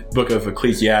the book of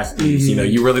Ecclesiastes, you know,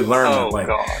 you really learn that, like,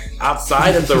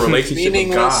 outside of the relationship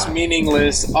with God,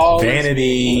 meaningless, all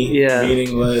vanity,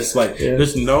 meaningless. Like,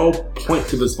 there's no point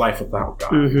to this life without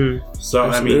God. So,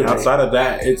 I mean, outside of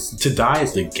that, to die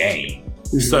is the game.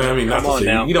 So, I mean, not to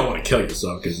say you don't want to kill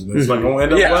yourself because it's not going to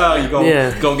end up well. You're going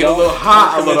to get a little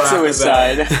hot a little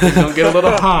suicide. after that. You're going to get a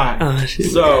little hot.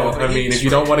 So, I mean, if you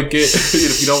don't want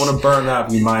to burn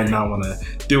up, you might not want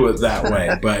to do it that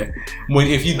way. But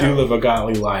if you do live a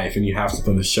godly life and you have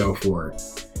something to show for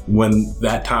it, when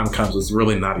that time comes, it's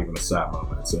really not even a sad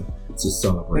moment. It's a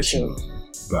celebration.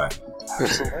 But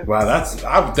wow,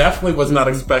 I definitely was not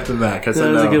expecting that because I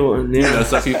know was a good one. You know,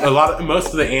 so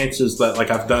most of the answers that, like,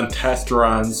 I've done test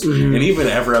runs and even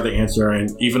every other answer, and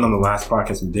even on the last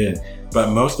podcast we did, but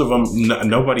most of them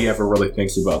nobody ever really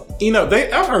thinks about. You know,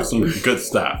 I've heard some good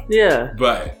stuff. Yeah,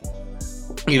 but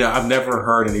you know, I've never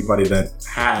heard anybody that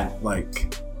had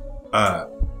like.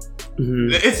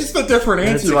 It's just a different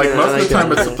answer. Like, most of the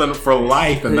time, it's something for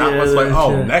life, and that was like,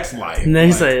 next life.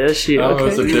 Next life, that's shit. Oh,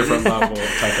 it's a different level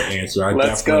type of answer.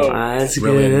 Let's go. That's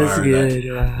really good. That's good.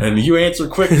 That. And you answer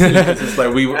quick too, because it's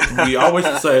like we always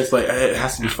say it's like it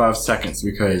has to be 5 seconds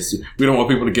because we don't want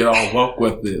people to get all woke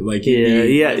with it. Like,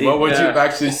 what would you have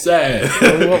actually said?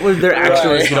 What was their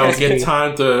actual? You don't get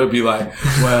time to be like,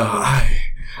 well,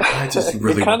 I just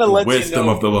really want the wisdom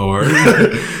of the Lord.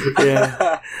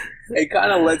 It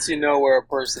kind of lets you know where a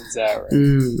person's at, right?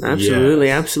 Absolutely.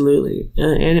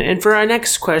 And for our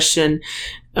next question,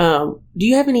 do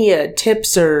you have any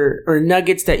tips or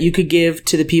nuggets that you could give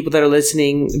to the people that are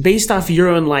listening based off your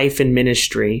own life and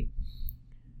ministry?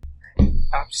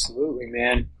 Absolutely,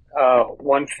 man.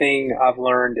 One thing I've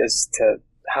learned is to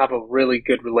have a really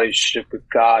good relationship with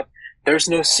God. There's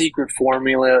no secret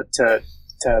formula to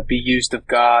be used of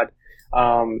God.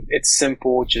 It's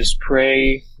simple. Just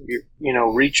pray,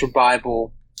 read your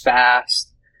Bible,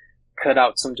 fast, cut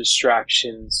out some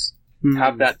distractions,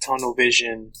 have that tunnel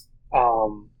vision.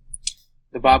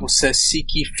 The Bible says, seek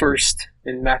ye first,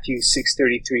 in Matthew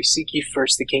 6:33, seek ye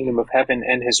first the kingdom of heaven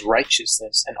and his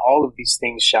righteousness, and all of these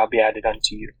things shall be added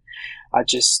unto you.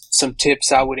 Some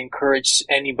tips I would encourage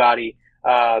anybody,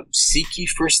 seek ye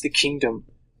first the kingdom,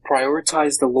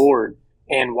 prioritize the Lord,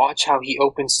 and watch how he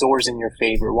opens doors in your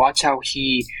favor. Watch how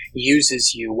he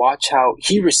uses you. Watch how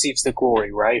he receives the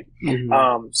glory, right?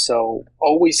 So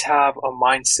always have a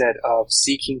mindset of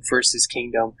seeking first his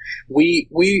kingdom. We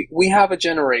have a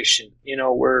generation,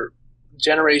 we're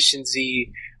Generation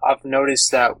Z. I've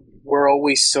noticed that we're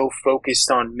always so focused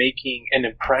on making an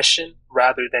impression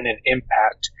rather than an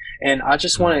impact. And I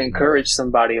just want to encourage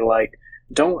somebody, like,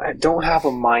 don't have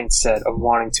a mindset of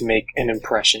wanting to make an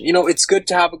impression. It's good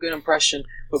to have a good impression,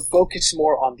 but focus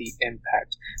more on the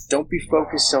impact. Don't be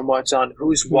focused so much on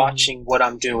who's watching what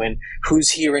I'm doing,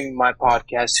 who's hearing my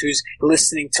podcast, who's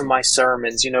listening to my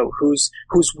sermons, who's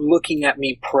looking at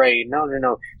me pray.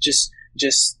 No.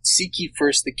 Just seek ye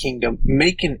first the kingdom.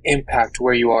 Make an impact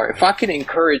where you are. If I could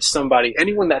encourage somebody,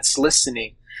 anyone that's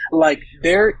listening, like,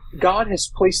 God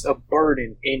has placed a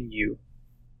burden in you.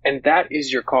 And that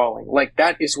is your calling. Like,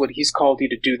 that is what he's called you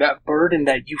to do. That burden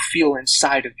that you feel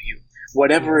inside of you,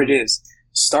 whatever it is,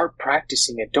 start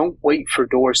practicing it. Don't wait for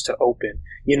doors to open.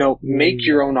 Make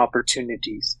your own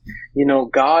opportunities.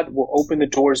 God will open the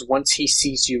doors once he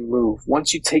sees you move.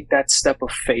 Once you take that step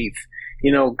of faith,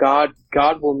 God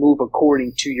will move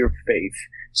according to your faith.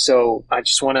 So I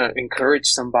just want to encourage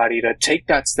somebody to take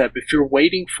that step. If you're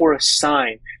waiting for a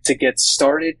sign to get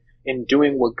started in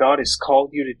doing what God has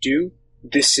called you to do,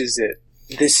 this is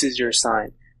it. This is your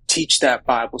sign. Teach that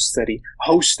Bible study.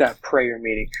 Host that prayer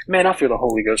meeting. Man, I feel the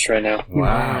Holy Ghost right now.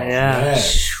 Wow. Yeah.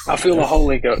 I feel the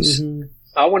Holy Ghost.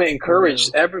 I want to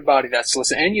encourage everybody that's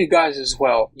listening, and you guys as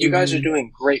well. You guys are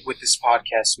doing great with this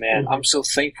podcast, man. I'm so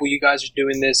thankful you guys are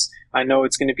doing this. I know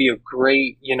it's going to be a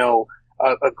great,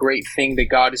 a great thing that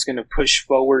God is going to push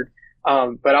forward.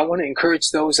 But I want to encourage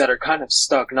those that are kind of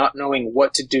stuck, not knowing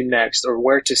what to do next or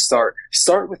where to start.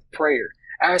 Start with prayer.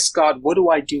 Ask God, what do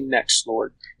I do next,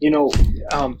 Lord?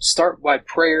 Start by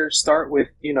prayer. Start with,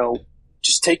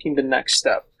 just taking the next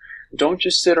step. Don't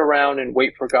just sit around and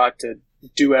wait for God to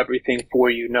do everything for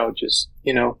you. No, just,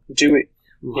 do it.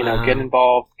 Wow. Get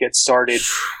involved, get started,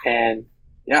 and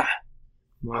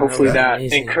hopefully that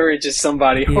encourages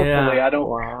somebody.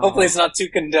 Hopefully it's not too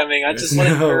condemning. I just want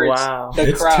to encourage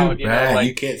the crowd. Too bad.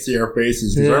 You can't see our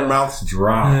faces because our mouths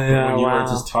drop when you were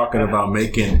just talking about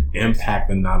making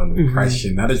impact and not an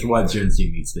impression. That is what Gen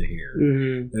Z needs to hear.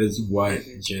 That is what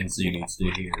Gen Z needs to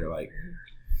hear. Like,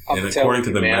 And according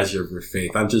to the measure of your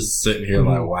faith, I'm just sitting here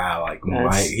like, wow, like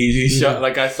Mike, he shot,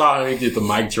 like I saw him, he did the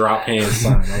mic drop hand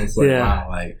sign. I was like, wow,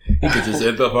 like he could just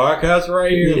hit the podcast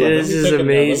right here. Yeah, Like, this is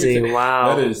amazing.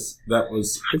 Wow. That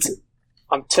was.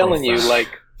 I'm telling you, like,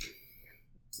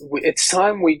 it's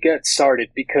time we get started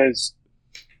because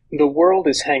the world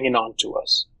is hanging on to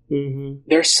us. Mm-hmm.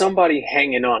 There's somebody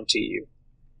hanging on to you.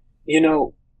 You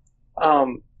know,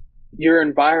 your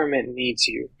environment needs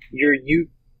you. Your youth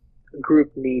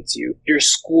group needs you. Your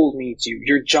school needs you.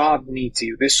 Your job needs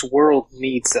you. This world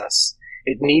needs us.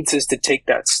 It needs us to take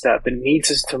that step. It needs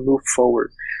us to move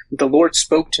forward. The Lord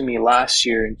spoke to me last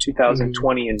year in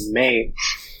 2020 in May.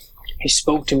 He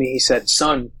spoke to me. He said,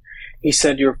 son, he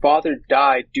said, your father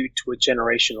died due to a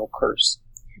generational curse.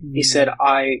 He said,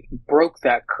 I broke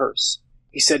that curse.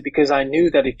 He said, because I knew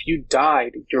that if you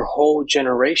died, your whole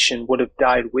generation would have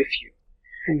died with you.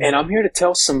 And I'm here to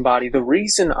tell somebody the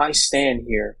reason I stand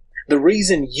here, the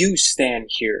reason you stand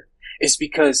here is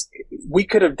because we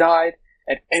could have died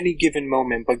at any given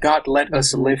moment, but God let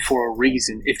us live for a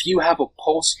reason. If you have a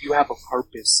pulse, you have a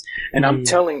purpose. And I'm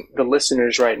telling the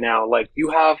listeners right now, like, you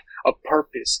have a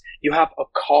purpose, you have a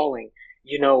calling,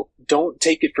 you know, don't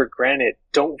take it for granted.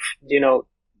 Don't, you know,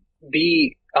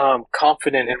 be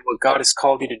confident in what God has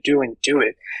called you to do and do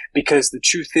it, because the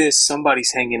truth is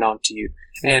somebody's hanging on to you.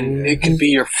 And it could be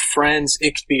your friends,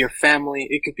 it could be your family,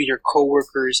 it could be your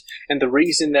coworkers. And the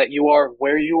reason that you are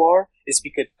where you are is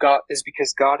because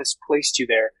God has placed you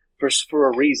there for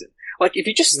a reason. Like, if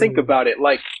you just think about it,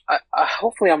 like, I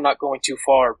hopefully I'm not going too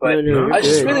far, but I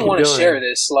just really want to share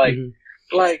this. Like,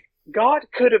 like God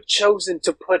could have chosen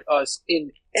to put us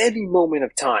in any moment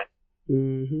of time.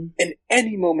 In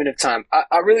any moment of time.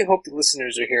 I really hope the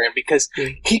listeners are hearing, because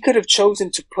he could have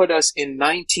chosen to put us in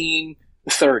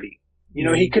 1930. You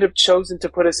know, he could have chosen to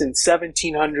put us in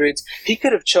 1700s. He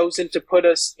could have chosen to put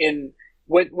us in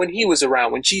when he was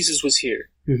around, when Jesus was here,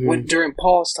 when during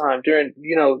Paul's time, during,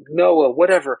 you know, Noah,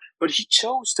 whatever. But he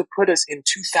chose to put us in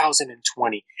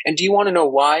 2020. And do you want to know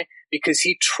why? Because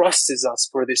he trusts us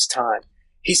for this time.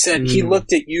 He said, he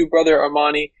looked at you, Brother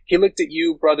Armani. He looked at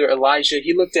you, Brother Elijah.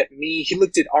 He looked at me. He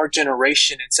looked at our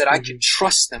generation and said, I can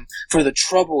trust them for the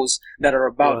troubles that are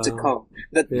about to come.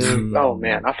 Oh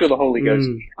man, I feel the Holy Ghost.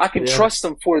 I can trust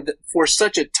them for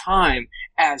such a time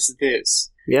as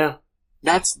this. Yeah.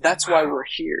 That's why we're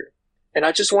here. And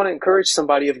I just want to encourage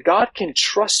somebody, if God can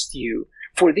trust you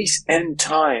for these end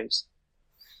times,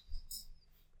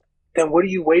 then what are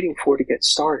you waiting for to get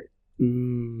started?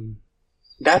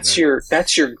 That's your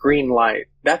green light.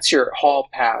 That's your hall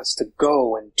pass to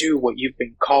go and do what you've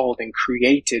been called and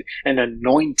created and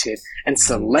anointed and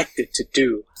selected to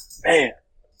do. Man.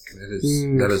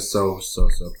 That is so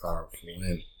powerful.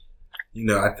 And, you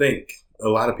know, I think a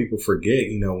lot of people forget,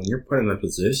 you know, when you're put in a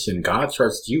position, God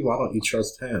trusts you. Why don't you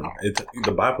trust him?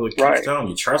 The Bible keeps telling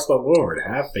you, trust the Lord.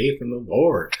 Have faith in the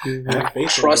Lord. Have faith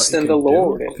trust in the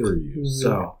Lord. Through you.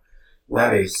 So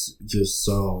that is just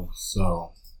so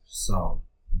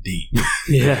deep.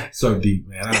 Yeah. So deep,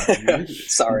 man.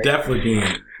 Sorry. Definitely being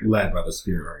led by the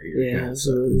Spirit right here. Yeah,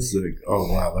 absolutely. It's like,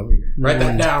 oh wow, let me write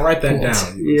that down. Write that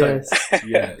down. Yes.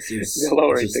 Yes. It's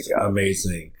Glory just to God.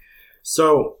 Amazing.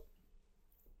 So,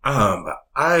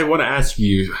 I want to ask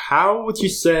you, how would you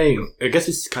say, I guess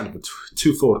it's kind of a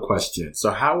twofold question. So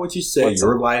how would you say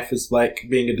your life is like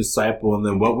being a disciple? And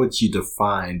then what would you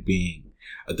define being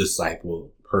a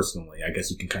disciple personally? I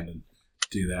guess you can kind of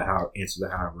do that, answer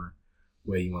that however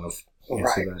way you want to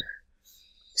answer that.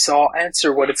 So I'll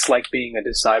answer what it's like being a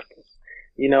disciple.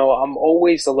 You know, I'm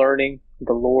always learning.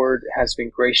 The Lord has been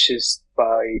gracious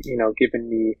by, you know, giving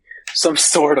me some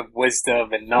sort of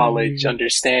wisdom and knowledge,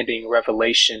 understanding,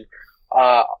 revelation.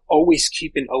 Always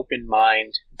keep an open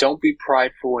mind. Don't be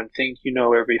prideful and think you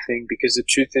know everything, because the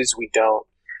truth is we don't.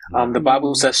 The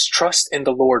Bible says, trust in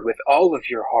the Lord with all of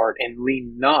your heart and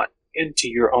lean not into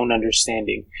your own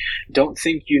understanding. Don't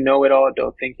think you know it all.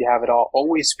 Don't think you have it all.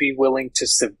 Always be willing to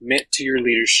submit to your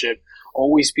leadership.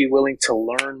 Always be willing to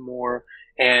learn more.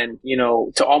 And, you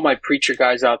know, to all my preacher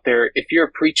guys out there, if you're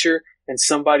a preacher and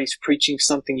somebody's preaching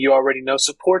something you already know,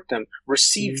 support them.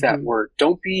 Receive that word.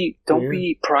 Don't be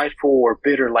prideful or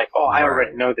bitter, like, oh, I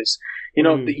already know this. You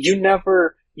know, you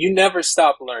never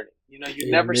stop learning. You know,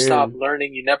 you never stop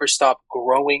learning. You never stop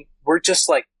growing. We're just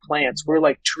like plants. We're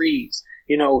like trees,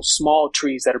 you know, small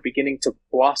trees that are beginning to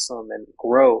blossom and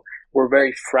grow. We're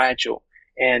very fragile.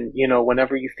 And, you know,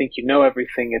 whenever you think you know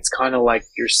everything, it's kind of like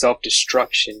your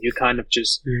self-destruction. You kind of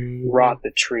just rot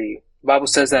the tree. The Bible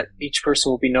says that each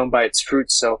person will be known by its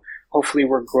fruits. So hopefully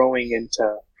we're growing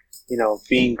into, you know,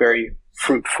 being very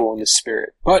fruitful in the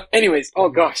spirit. But anyways, oh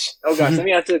gosh, let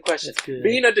me answer the question.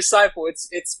 Being a disciple,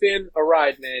 it's been a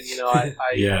ride, man. You know, I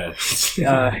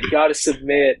you gotta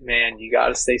submit, man. You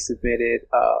gotta stay submitted.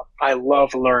 I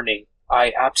love learning.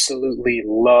 I absolutely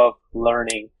love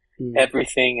learning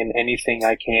everything and anything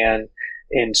I can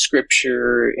in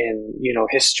scripture, in, you know,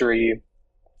 history,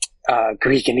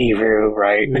 Greek and Hebrew,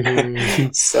 right?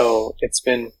 So it's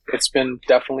been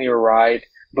definitely a ride.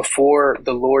 Before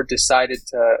the Lord decided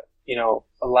to, you know,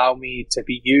 allow me to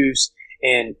be used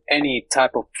in any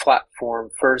type of platform,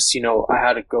 first, you know, I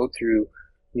had to go through,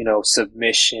 you know,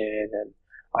 submission, and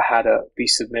I had to be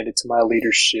submitted to my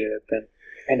leadership,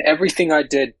 and everything I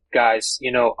did, guys,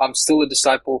 you know, I'm still a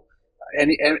disciple.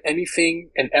 Anything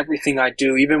and everything I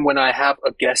do, even when I have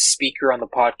a guest speaker on the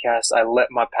podcast, I let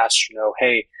my pastor know,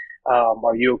 hey,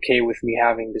 are you okay with me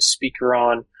having this speaker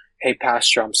on? Hey,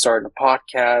 pastor, I'm starting a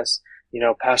podcast. You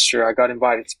know, pastor, I got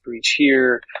invited to preach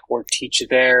here or teach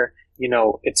there. You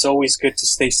know, it's always good to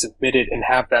stay submitted and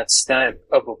have that stamp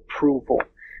of approval,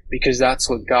 because that's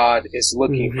what God is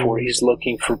looking for. He's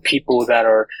looking for people that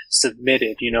are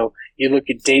submitted. You know, you look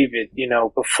at David, you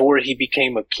know, before he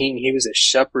became a king, he was a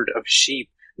shepherd of sheep.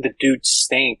 The dude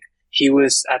stank. He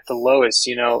was at the lowest,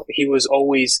 you know, he was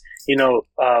always, you know,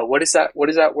 what is that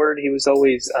word? He was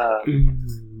always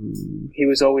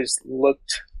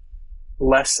looked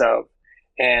less of.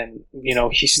 And, you know,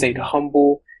 he stayed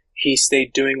humble. He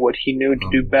stayed doing what he knew to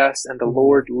do best, and the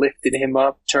Lord lifted him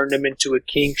up, turned him into a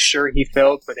king. Sure, he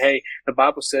failed, but hey, the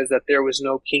Bible says that there was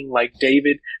no king like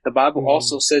David. The Bible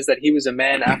also says that he was a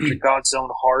man after God's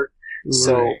own heart.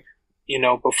 So, you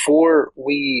know,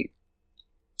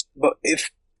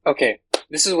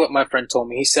 this is what my friend told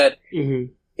me. He said,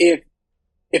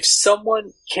 if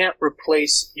someone can't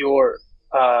replace your,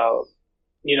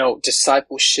 you know,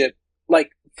 discipleship, like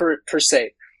per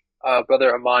se,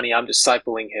 Brother Amani, I'm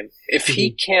discipling him. If he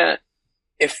can't,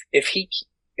 if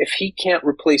he can't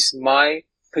replace my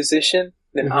position,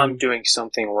 then I'm doing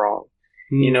something wrong.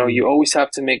 You know, you always have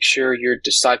to make sure you're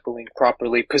discipling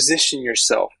properly. Position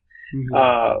yourself, in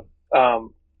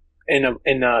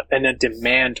a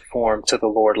demand form to the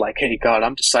Lord. Like, hey, God,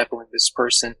 I'm discipling this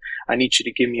person. I need you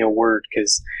to give me a word,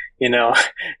 because, you know,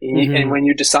 and when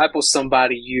you disciple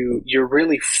somebody, you're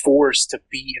really forced to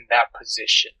be in that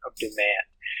position of demand.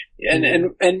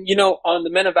 And you know, on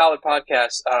the Men of Valor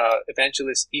podcast,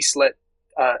 evangelist Isel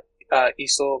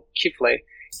Kifle,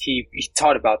 he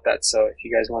taught about that. So if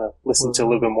you guys want to listen to a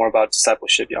little bit more about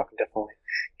discipleship, y'all can definitely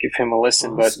give him a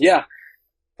listen. Awesome. But yeah,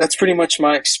 that's pretty much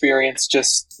my experience.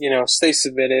 Just, you know, stay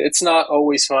submitted. It's not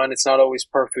always fun. It's not always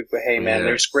perfect, but hey, man,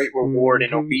 there's great reward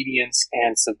in obedience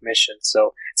and submission.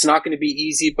 So it's not going to be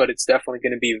easy, but it's definitely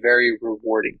going to be very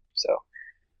rewarding. So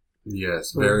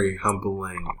yes, very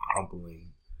humbling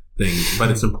thing, but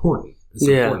it's important. It's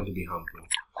important to be humble.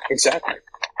 Exactly.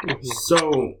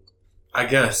 So, I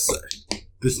guess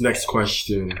this next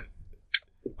question,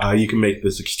 you can make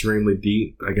this extremely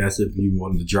deep, I guess, if you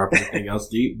wanted to drop anything else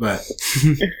deep. But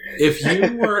if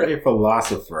you were a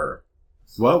philosopher,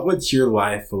 what would your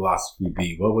life philosophy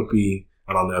be? What would be,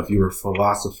 I don't know, if you were a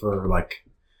philosopher like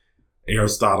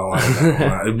Aristotle,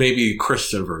 maybe a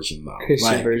Christian version, though.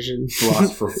 Christian version.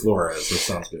 Philosopher Flores, that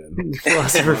sounds good.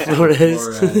 Philosopher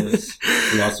Flores.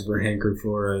 Philosopher Hanker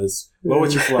Flores. What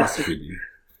would your philosophy be?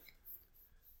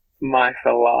 My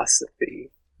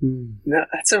philosophy. No,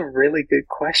 that's a really good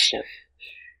question.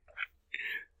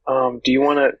 Do you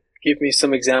want to give me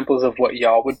some examples of what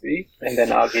y'all would be, and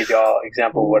then I'll give y'all an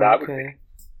example of what I would be?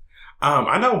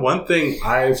 I know one thing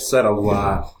I've said a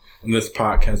lot in this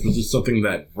podcast, which is something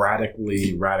that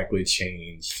radically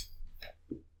changed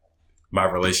my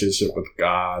relationship with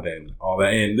God and all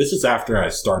that. And this is after I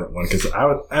started one, because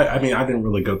I mean, I didn't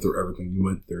really go through everything you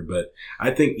went through, but I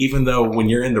think even though when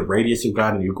you're in the radius of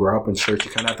God and you grow up in church,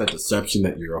 you kind of have that deception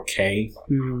that you're okay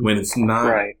when it's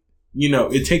not. Right. You know,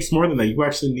 it takes more than that. You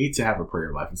actually need to have a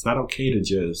prayer life. It's not okay to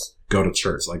just go to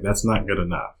church. Like, that's not good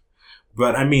enough.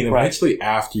 But I mean, eventually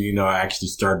after, you know, I actually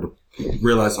started to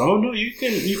realize, oh no, you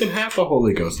can have the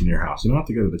Holy Ghost in your house. You don't have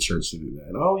to go to the church to do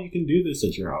that. Oh, you can do this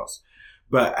at your house.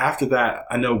 But after that,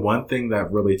 I know one thing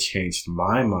that really changed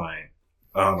my mind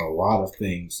on a lot of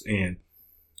things. And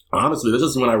honestly, this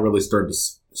is when I really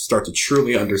start to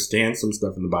truly understand some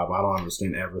stuff in the Bible. I don't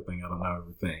understand everything. I don't know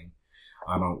everything.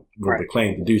 I don't really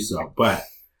claim to do so. But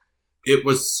it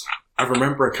was, I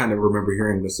remember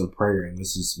hearing this in prayer, and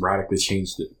this has radically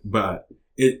changed it. But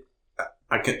if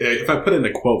I put it in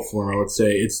a quote form, I would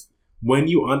say it's when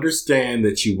you understand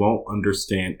that you won't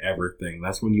understand everything,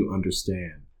 that's when you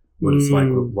understand what it's like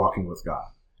walking with God.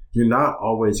 You're not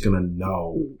always going to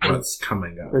know what's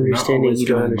coming up. Understanding you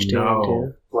don't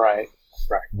understand. Right.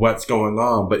 what's going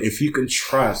on. But if you can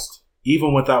trust,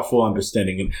 even without full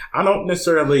understanding, and I don't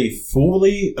necessarily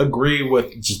fully agree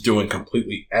with just doing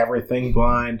completely everything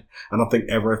blind. I don't think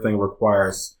everything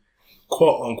requires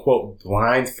quote unquote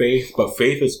blind faith, but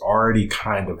faith is already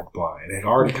kind of blind. It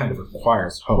already kind of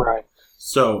requires hope. Right.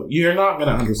 So you're not going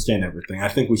to understand everything. I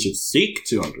think we should seek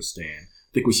to understand.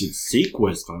 I think we should seek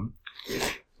wisdom.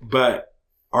 But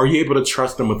are you able to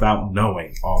trust him without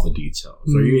knowing all the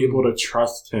details? Are you able to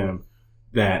trust him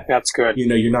that, that's good.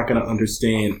 You're not going to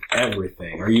understand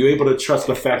everything? Are you able to trust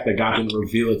the fact that God didn't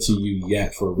reveal it to you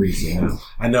yet for a reason? Now,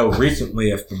 I know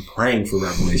recently I've been praying for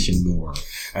revelation more.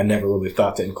 I never really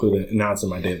thought to include an ounce in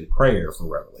my daily prayer for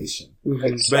revelation.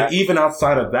 Exactly. But even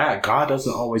outside of that, God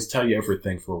doesn't always tell you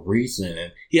everything for a reason.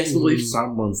 And he has to leave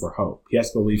some room for hope. He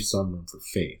has to leave some room for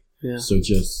faith. Yeah. So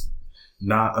just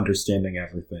not understanding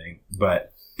everything,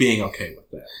 but being okay with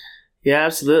that. Yeah,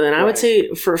 absolutely. And I would say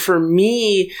for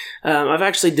me, I've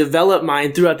actually developed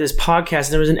mine throughout this podcast.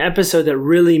 And there was an episode that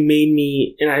really made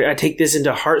me, and I take this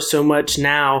into heart so much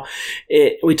now.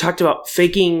 We talked about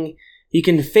faking. You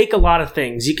can fake a lot of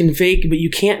things. You can fake, but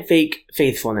you can't fake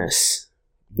faithfulness.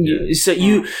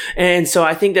 Yeah. So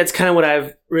I think that's kind of what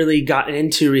I've really gotten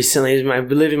into recently. Is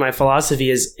living my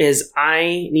philosophy is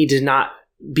I need to not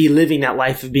be living that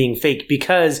life of being fake,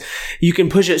 because you can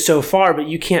push it so far, but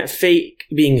you can't fake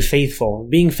being faithful.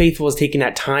 Being faithful is taking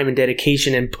that time and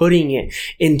dedication and putting it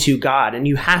into God, and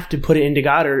you have to put it into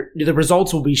God or the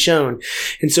results will be shown.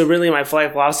 And so really my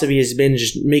philosophy has been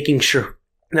just making sure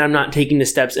that I'm not taking the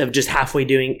steps of just halfway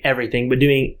doing everything, but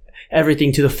doing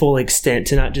everything to the full extent,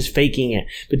 to not just faking it,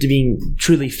 but to being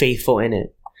truly faithful in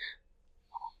it.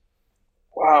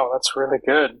 Wow, that's really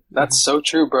good. That's so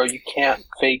true, bro. You can't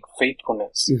fake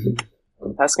faithfulness.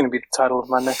 Mm-hmm. That's going to be the title of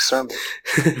my next sermon.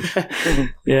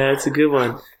 Yeah, it's a good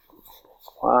one.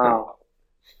 Wow.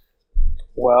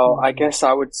 Well, I guess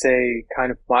I would say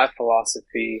kind of my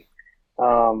philosophy,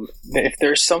 if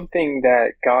there's something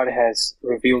that God has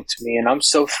revealed to me, and I'm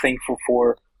so thankful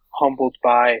for, humbled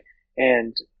by,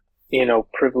 and,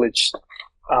 privileged,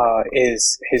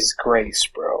 is his grace,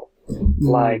 bro.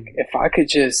 Like,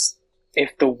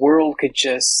 if the world could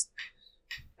just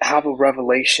have a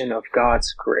revelation of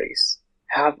God's grace,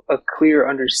 have a clear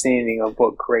understanding of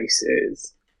what grace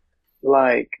is,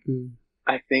 like,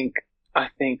 I think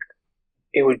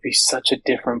it would be such a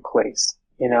different place,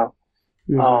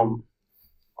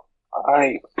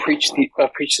 I preached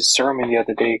a sermon the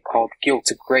other day called Guilt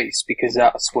to Grace, because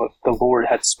that's what the Lord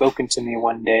had spoken to me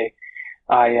one day.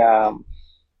 I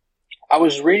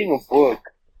was reading a book,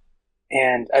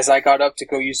 and as I got up to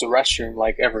go use the restroom,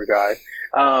 like every guy,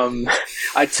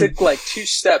 I took like 2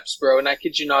 steps, bro, and I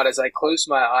kid you not, as I closed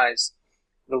my eyes,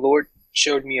 the Lord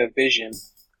showed me a vision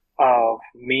of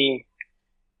me,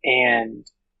 and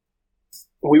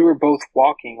we were both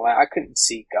walking. Like, I couldn't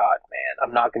see God, man.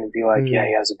 I'm not going to be like, yeah,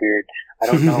 he has a beard. I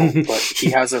don't know, but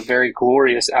he has a very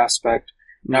glorious aspect.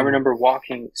 And I remember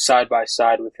walking side by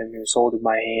side with him. He was holding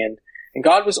my hand, and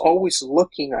God was always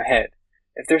looking ahead.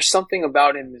 If there's something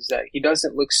about him, is that he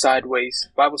doesn't look sideways.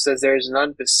 The Bible says there is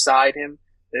none beside him,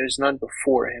 there is none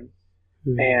before him.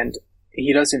 And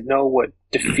he doesn't know what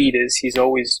defeat is. He's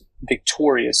always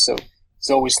victorious, so he's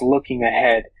always looking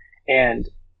ahead. And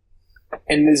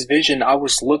in this vision, I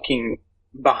was looking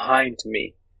behind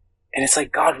me, and it's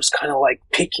like God was kind of like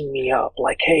picking me up,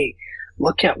 like, hey,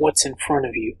 look at what's in front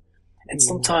of you. And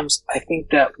sometimes I think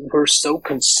that we're so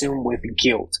consumed with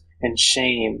guilt and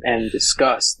shame and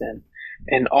disgust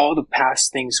and all the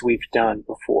past things we've done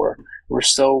before. We're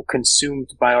so consumed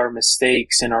by our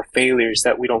mistakes and our failures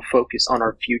that we don't focus on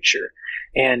our future.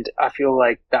 And I feel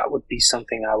like that would be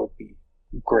something I would be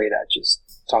great at, just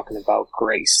talking about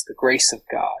grace, the grace of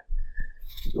God.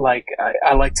 Like,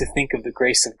 I like to think of the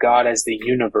grace of God as the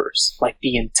universe, like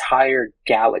the entire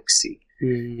galaxy,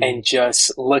 and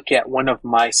just look at one of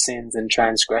my sins and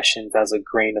transgressions as a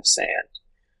grain of sand.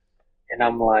 And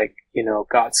I'm like,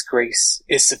 God's grace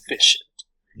is sufficient.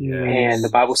 Yes. And the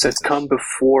Bible says, come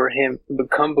before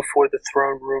the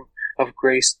throne room of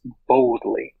grace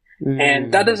boldly.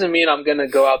 And that doesn't mean I'm going to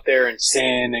go out there and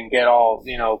sin and get all,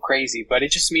 crazy, but it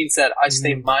just means that I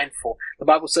stay mindful. The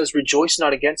Bible says, rejoice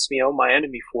not against me, O my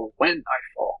enemy, for when I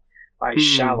fall, I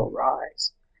shall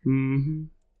arise.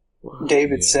 Wow.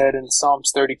 David said in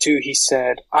Psalms 32, he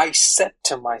said, I said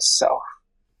to myself,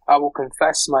 I will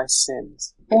confess my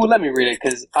sins. Oh, let me read it,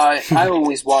 because I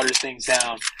always water things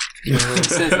down. It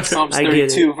says in Psalms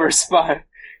 32, verse 5,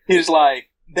 he's like,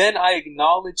 then I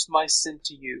acknowledged my sin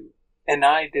to you, and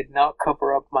I did not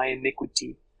cover up my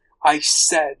iniquity. I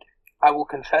said, I will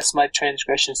confess my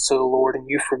transgressions to the Lord, and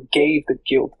you forgave the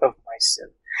guilt of my sin.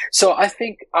 So I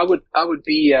think I would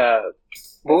be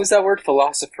what was that word?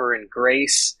 Philosopher in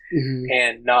grace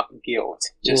and not guilt.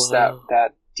 Just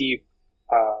that deep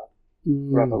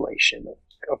revelation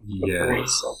of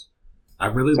grace. So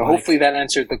hopefully that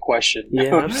answered the question.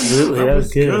 Yeah, absolutely. That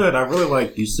was good. I really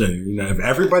like you said, if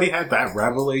everybody had that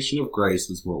revelation of grace,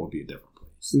 this world would be a different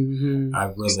place. I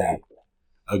really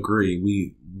agree.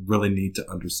 We really need to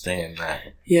understand that.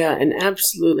 Yeah, and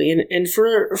absolutely. And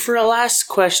for a last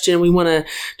question, we want to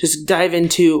just dive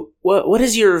into what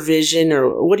is your vision,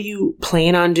 or what do you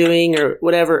plan on doing, or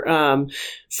whatever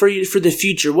for the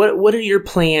future? What are your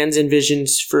plans and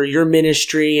visions for your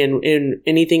ministry and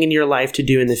anything in your life to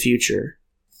do in the future?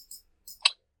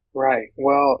 Right.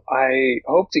 Well, I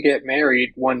hope to get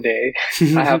married one day.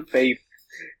 I have faith.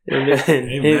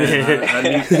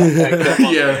 Amen.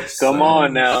 Come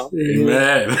on now.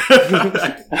 Amen.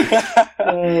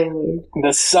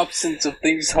 The substance of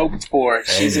things hoped for.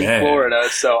 She's in Florida,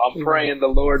 so I'm praying the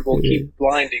Lord will keep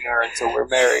blinding her until we're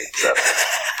married. So,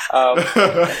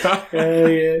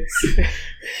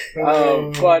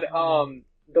 but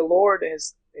the Lord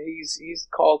He's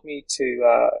called me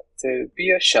to be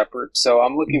a shepherd. So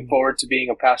I'm looking forward to being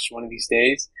a pastor one of these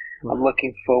days. I'm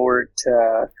looking forward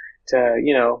to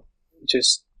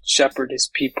just shepherd his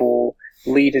people,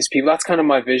 lead his people. That's kind of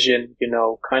my vision,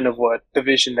 kind of what the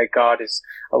vision that God has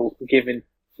given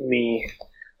me.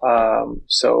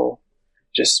 So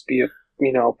just be a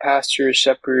pastor, a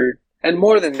shepherd, and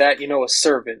more than that, a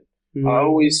servant. I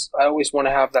always want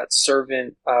to have that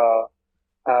servant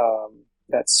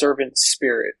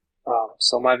spirit.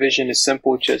 So my vision is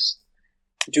simple: just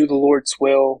do the Lord's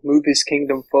will, move his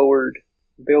kingdom forward,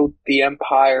 build the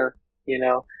empire,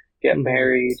 get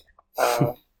married,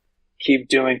 keep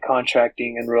doing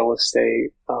contracting and real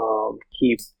estate,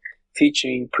 keep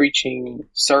teaching, preaching,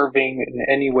 serving in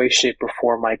any way, shape, or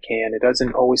form I can. It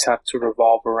doesn't always have to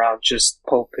revolve around just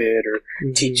pulpit or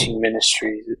teaching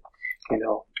ministries,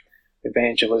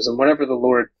 evangelism, whatever the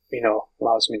Lord,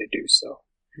 allows me to do. So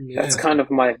that's kind of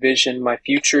my vision, my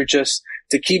future, just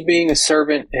to keep being a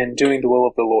servant and doing the will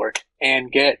of the Lord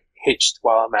and get hitched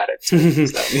while I'm at it. So.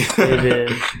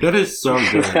 That is so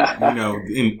good.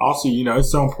 And also,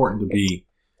 it's so important to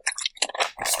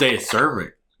stay a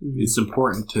servant. It's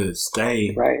important to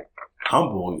stay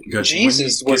humble.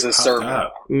 Jesus was a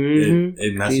servant.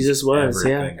 Jesus was,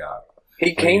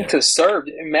 He came to serve.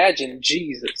 Imagine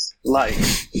Jesus.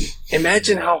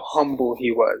 Imagine how humble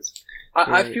he was.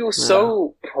 I feel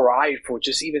so prideful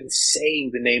just even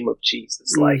saying the name of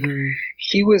Jesus.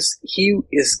 He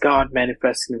is God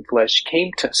manifested in flesh, came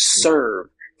to serve,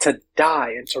 to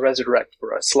die, and to resurrect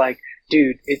for us.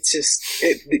 Dude, it's just,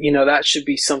 that should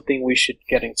be something we should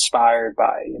get inspired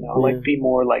by, be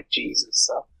more like Jesus.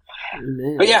 So,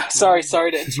 but yeah, sorry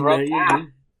to interrupt.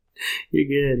 You're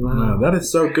good. Wow. No, that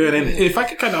is so good. And if I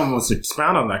could kind of almost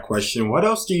expound on that question, what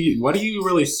do you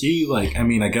really see?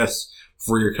 I guess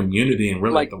for your community and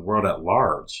really the world at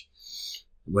large,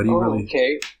 what do you really?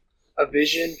 Okay, a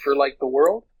vision for the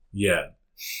world. Yeah,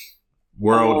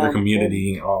 world, your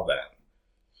community, all that.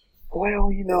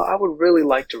 Well, I would really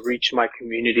like to reach my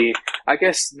community. I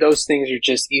guess those things are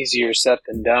just easier said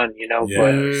than done,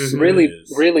 but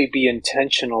really be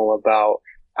intentional about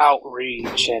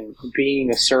outreach and being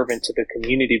a servant to the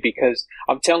community, because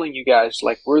I'm telling you guys,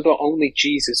 we're the only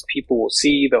Jesus people will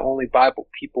see, the only Bible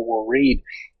people will read.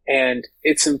 And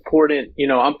it's important,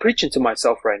 I'm preaching to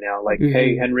myself right now,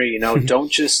 hey, Henry, don't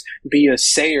just be a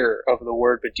sayer of the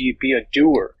word, but be a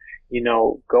doer,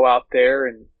 go out there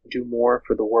and do more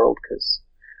for the world, because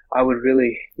I would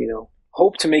really,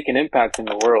 hope to make an impact in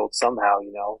the world somehow,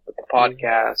 with the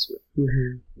podcast, with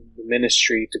the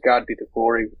ministry. To God be the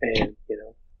glory. And,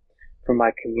 for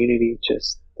my community,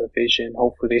 just the vision.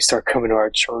 Hopefully they start coming to our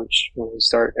church when we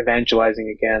start evangelizing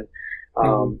again.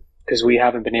 Because we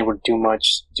haven't been able to do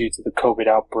much due to the COVID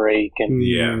outbreak and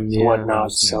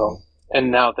whatnot. So,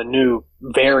 and now the new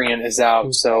variant is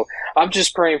out. So I'm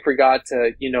just praying for God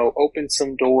to, open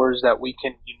some doors that we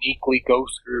can uniquely go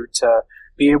through to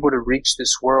be able to reach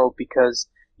this world. Because,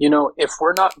 if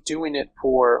we're not doing it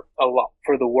for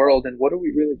the world, then what are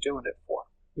we really doing it for?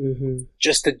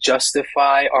 Just to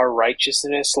justify our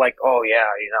righteousness, I'm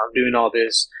doing all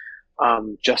this,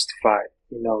 justified.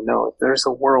 No, if there's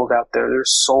a world out there,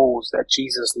 there's souls that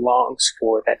Jesus longs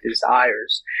for, that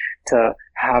desires to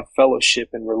have fellowship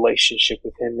and relationship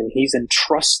with him. And he's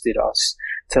entrusted us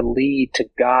to lead, to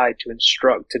guide, to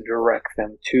instruct, to direct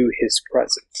them to his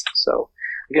presence. So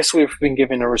I guess we've been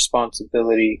given a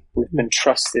responsibility. We've been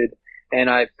trusted. And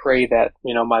I pray that,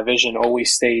 my vision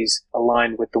always stays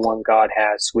aligned with the one God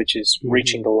has, which is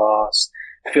reaching the lost,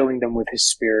 filling them with his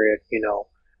spirit,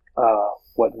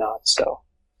 whatnot. So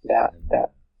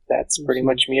That's pretty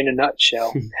much me in a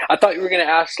nutshell. I thought you were going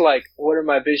to ask, like, what are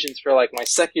my visions for, like, my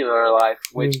secular life,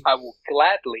 which I will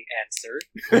gladly answer.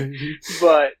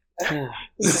 But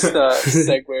this is the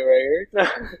segue right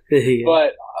here.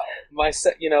 But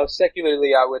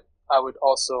secularly, I would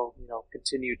also,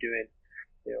 continue doing,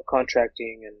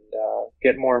 contracting and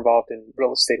get more involved in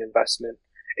real estate investment,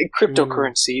 in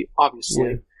cryptocurrency,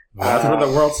 obviously. That's where the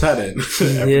world's headed.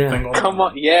 Come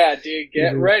on, yeah, dude,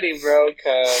 get ready, bro,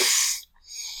 because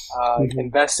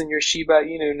invest in your Shiba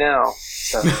Inu now.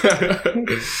 So.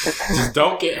 Just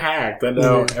don't get hacked. I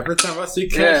know every time I see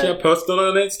Kesha posted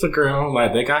on Instagram,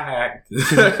 like, they got hacked.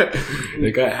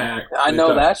 They got hacked. I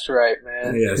know that's right,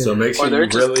 man. Yeah, so make sure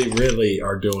you really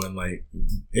are doing, like,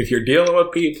 if you're dealing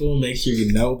with people, make sure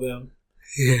you know them.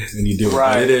 And you do it.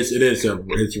 Right. It's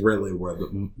really where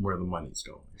the money's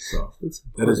going. So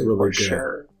that is really good.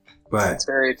 Sure. But it's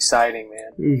very exciting,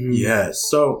 man. Mm-hmm. Yes.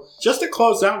 So just to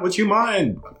close out, would you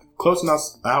mind closing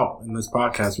us out in this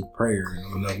podcast with prayer? I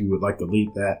don't know if you would like to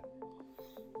lead that.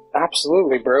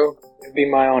 Absolutely, bro. It'd be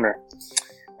my honor.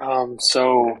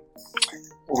 So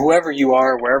whoever you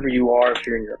are, wherever you are, if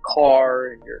you're in your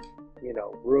car, in your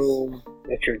room,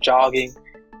 if you're jogging,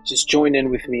 just join in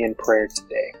with me in prayer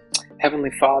today.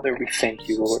 Heavenly Father, we thank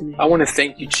you, Lord. I want to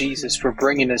thank you, Jesus, for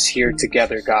bringing us here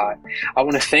together, God. I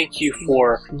want to thank you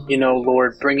for,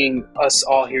 Lord, bringing us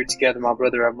all here together. My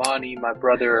brother Amani, my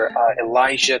brother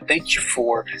Elijah, thank you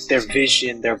for their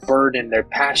vision, their burden, their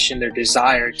passion, their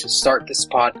desire to start this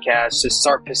podcast, to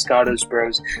start Pescados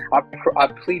Bros. I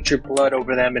plead your blood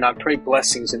over them, and I pray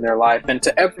blessings in their life. And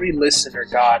to every listener,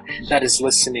 God, that is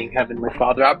listening, Heavenly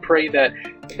Father, I pray that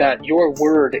your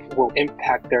word will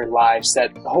impact their lives,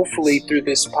 that hopefully through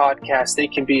this podcast they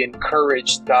can be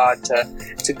encouraged, God,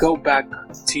 to go back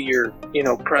to your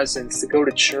presence, to go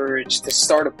to church, to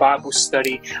start a Bible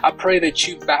study. I pray that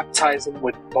you baptize them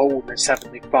with boldness,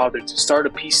 Heavenly Father, to start a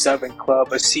P7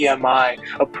 club, a CMI,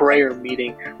 a prayer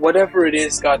meeting, whatever it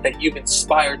is, God, that you've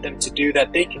inspired them to do,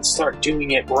 that they can start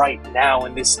doing it right now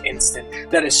in this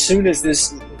instant, that as soon as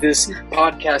this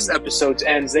podcast episode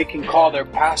ends, they can call their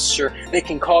pastor, they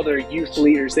can call their youth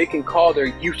leaders, they can call their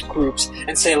youth groups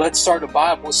and say, let's start a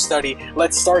Bible study,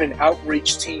 let's start an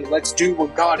outreach team, let's do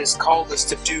what God has called us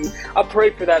to do. I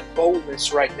pray for that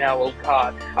boldness right now, oh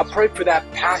God. I pray for that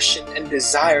passion and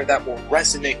desire that will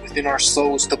resonate within our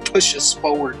souls to push us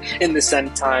forward in this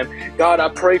end time. God, I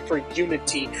pray for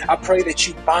unity. I pray that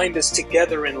you bind us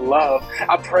together in love.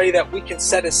 I pray that we can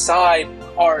set aside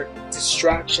our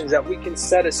distractions, that we can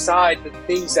set aside the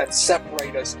things that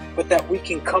separate us, but that we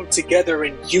can come together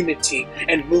in unity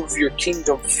and move your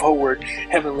kingdom forward.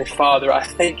 Heavenly Father, I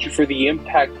thank you for the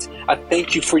impact. I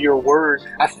thank you for your word.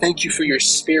 I thank you for your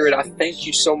spirit. I thank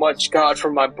you so much, God,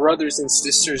 for my brothers and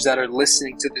sisters that are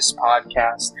listening to this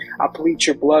podcast. I plead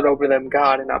your blood over them,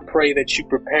 God, and I pray that you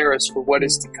prepare us for what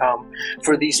is to come,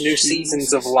 for these new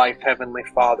seasons of life, Heavenly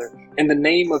Father. In the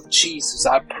name of Jesus,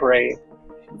 I pray.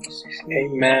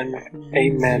 Amen.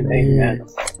 Amen. Amen.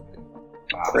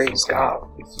 Praise God.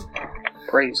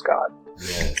 Praise God.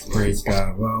 Yes, praise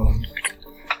God. Well,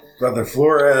 Brother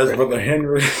Flores, Brother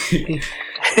Henry,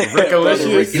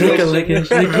 Rickalicious.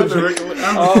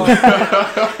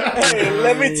 Hey,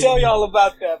 let me tell y'all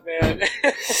about that, man.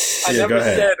 I never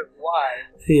said why.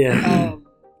 Yeah.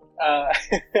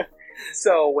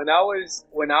 So when I was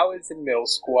in middle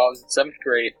school, I was in 7th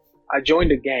grade. I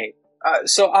joined a gang.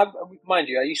 Mind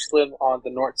you, I used to live on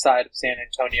the north side of San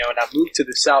Antonio, and I moved to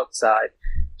the south side.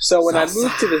 So when I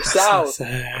moved to the south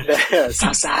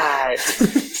side.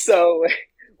 So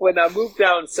when I moved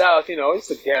down south,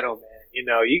 it's a ghetto, man.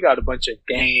 You got a bunch of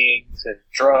gangs and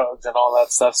drugs and all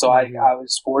that stuff. So I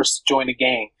was forced to join a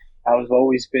gang. I've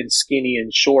always been skinny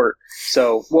and short.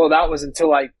 So, that was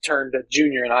until I turned a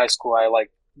junior in high school. I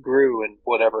grew and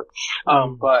whatever.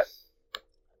 But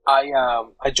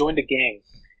I joined a gang.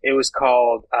 It was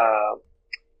called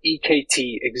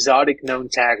EKT, Exotic Known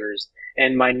Taggers,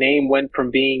 and my name went from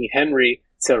being Henry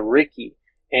to Ricky,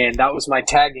 and that was my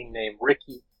tagging name,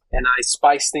 Ricky. And I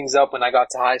spiced things up when I got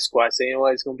to high school. I said,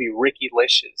 it's going to be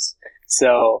Ricky-licious.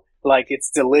 So, it's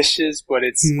delicious, but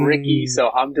it's Ricky, so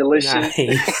I'm delicious.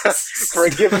 Nice.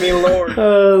 Forgive me, Lord,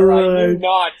 for I knew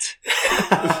not.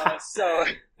 So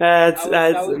that's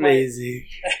amazing.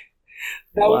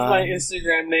 That was my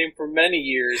Instagram name for many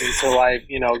years until I,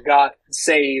 got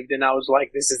saved, and I was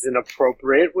like, this is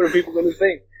inappropriate. What are people going to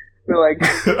think? Like,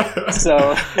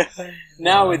 so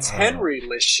now it's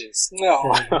Henry-licious.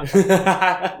 No.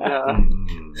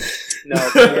 No,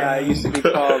 but yeah, I used to be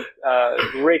called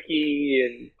Ricky,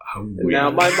 and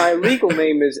now my legal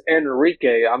name is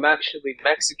Enrique. I'm actually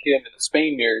Mexican and a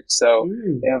Spaniard, so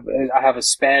I have a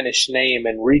Spanish name,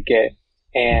 Enrique,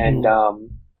 and the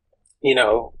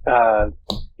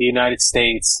United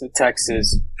States,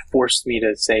 Texas, forced me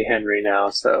to say Henry now,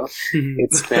 so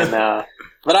it's been.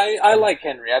 But I like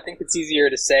Henry. I think it's easier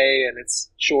to say, and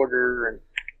it's shorter, and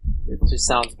it just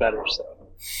sounds better. So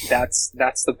that's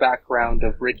the background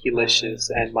of Ricky Licious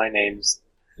and my names.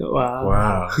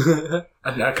 Wow.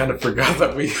 I kind of forgot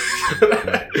that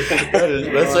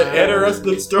that's an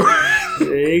interesting story.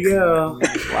 There you go.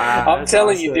 Wow. I'm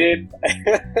telling you, dude.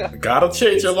 Gotta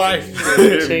change your life.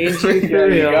 Change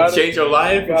Change your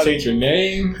life. Change your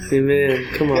name. Amen.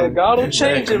 Come on. Yeah, God will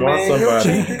change it, man. He'll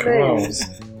change your names.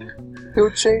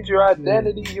 He'll change your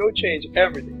identity. He'll change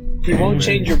everything. He won't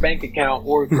change your bank account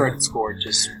or credit score.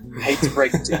 Just hate to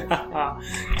break it to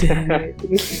you.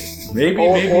 Maybe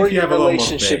or if you your have a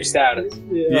relationship status.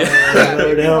 Yeah.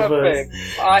 Lord help us.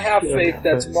 I have faith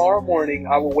that tomorrow morning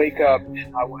I will wake up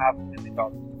and I will have a million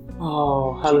dollars.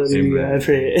 Oh, hallelujah. I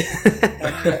pray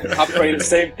it. I pray the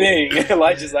same thing.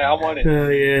 Elijah's like, I want it. Oh,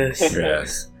 yes.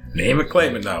 Yes. Name and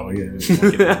claim it now.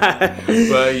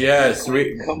 But yes,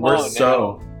 we're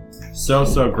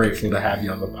so grateful to have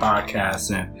you on the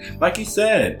podcast. And like you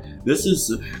said, this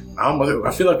is,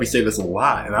 I feel like we say this a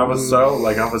lot. And I was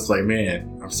like,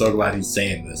 man, I'm so glad he's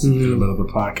saying this in the middle of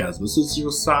the podcast. This is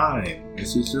your sign.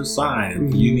 This is your sign.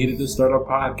 If you needed to start a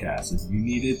podcast, if you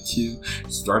needed to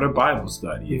start a Bible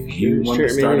study, if you want to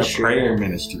start a prayer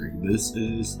ministry, this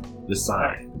is the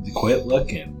sign. Quit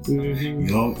looking. You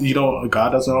don't,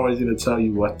 God doesn't always need to tell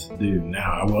you what to do.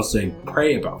 Now, I will say,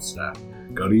 pray about stuff.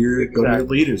 Go to your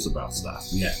leaders about stuff.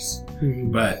 Yes.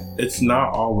 But it's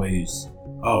not always,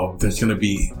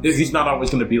 he's not always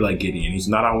going to be like Gideon. He's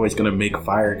not always going to make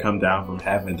fire come down from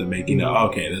heaven to make you know,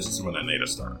 okay, this is when I need to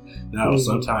start. No,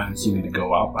 sometimes you need to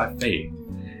go out by faith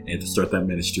and to start that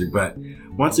ministry. But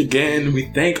once again, we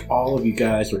thank all of you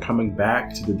guys for coming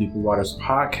back to the Deeper Waters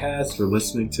podcast, for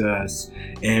listening to us.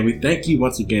 And we thank you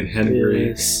once again, Henry.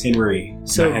 Yes. Henry.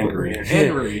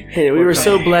 Hey, we were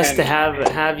so blessed to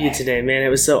have you today, man. It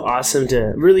was so awesome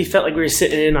to really felt like we were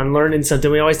sitting in on learning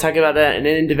something. We always talk about that and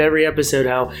the end of every episode,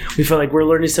 how we felt like we're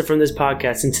learning stuff from this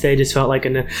podcast. And today just felt like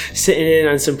sitting in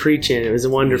on some preaching. It was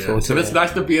wonderful. Yeah, so it's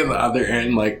nice to be on the other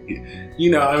end. Like,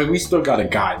 we still got to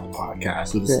guide the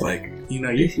podcast. It's like,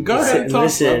 you can go ahead and talk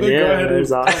something. Yeah, go ahead. It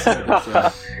was awesome.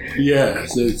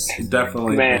 So it's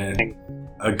definitely been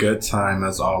a good time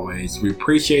as always. We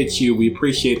appreciate you. We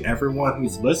appreciate everyone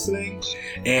who's listening.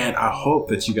 And I hope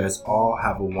that you guys all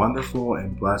have a wonderful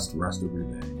and blessed rest of your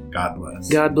day. God bless.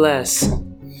 God bless.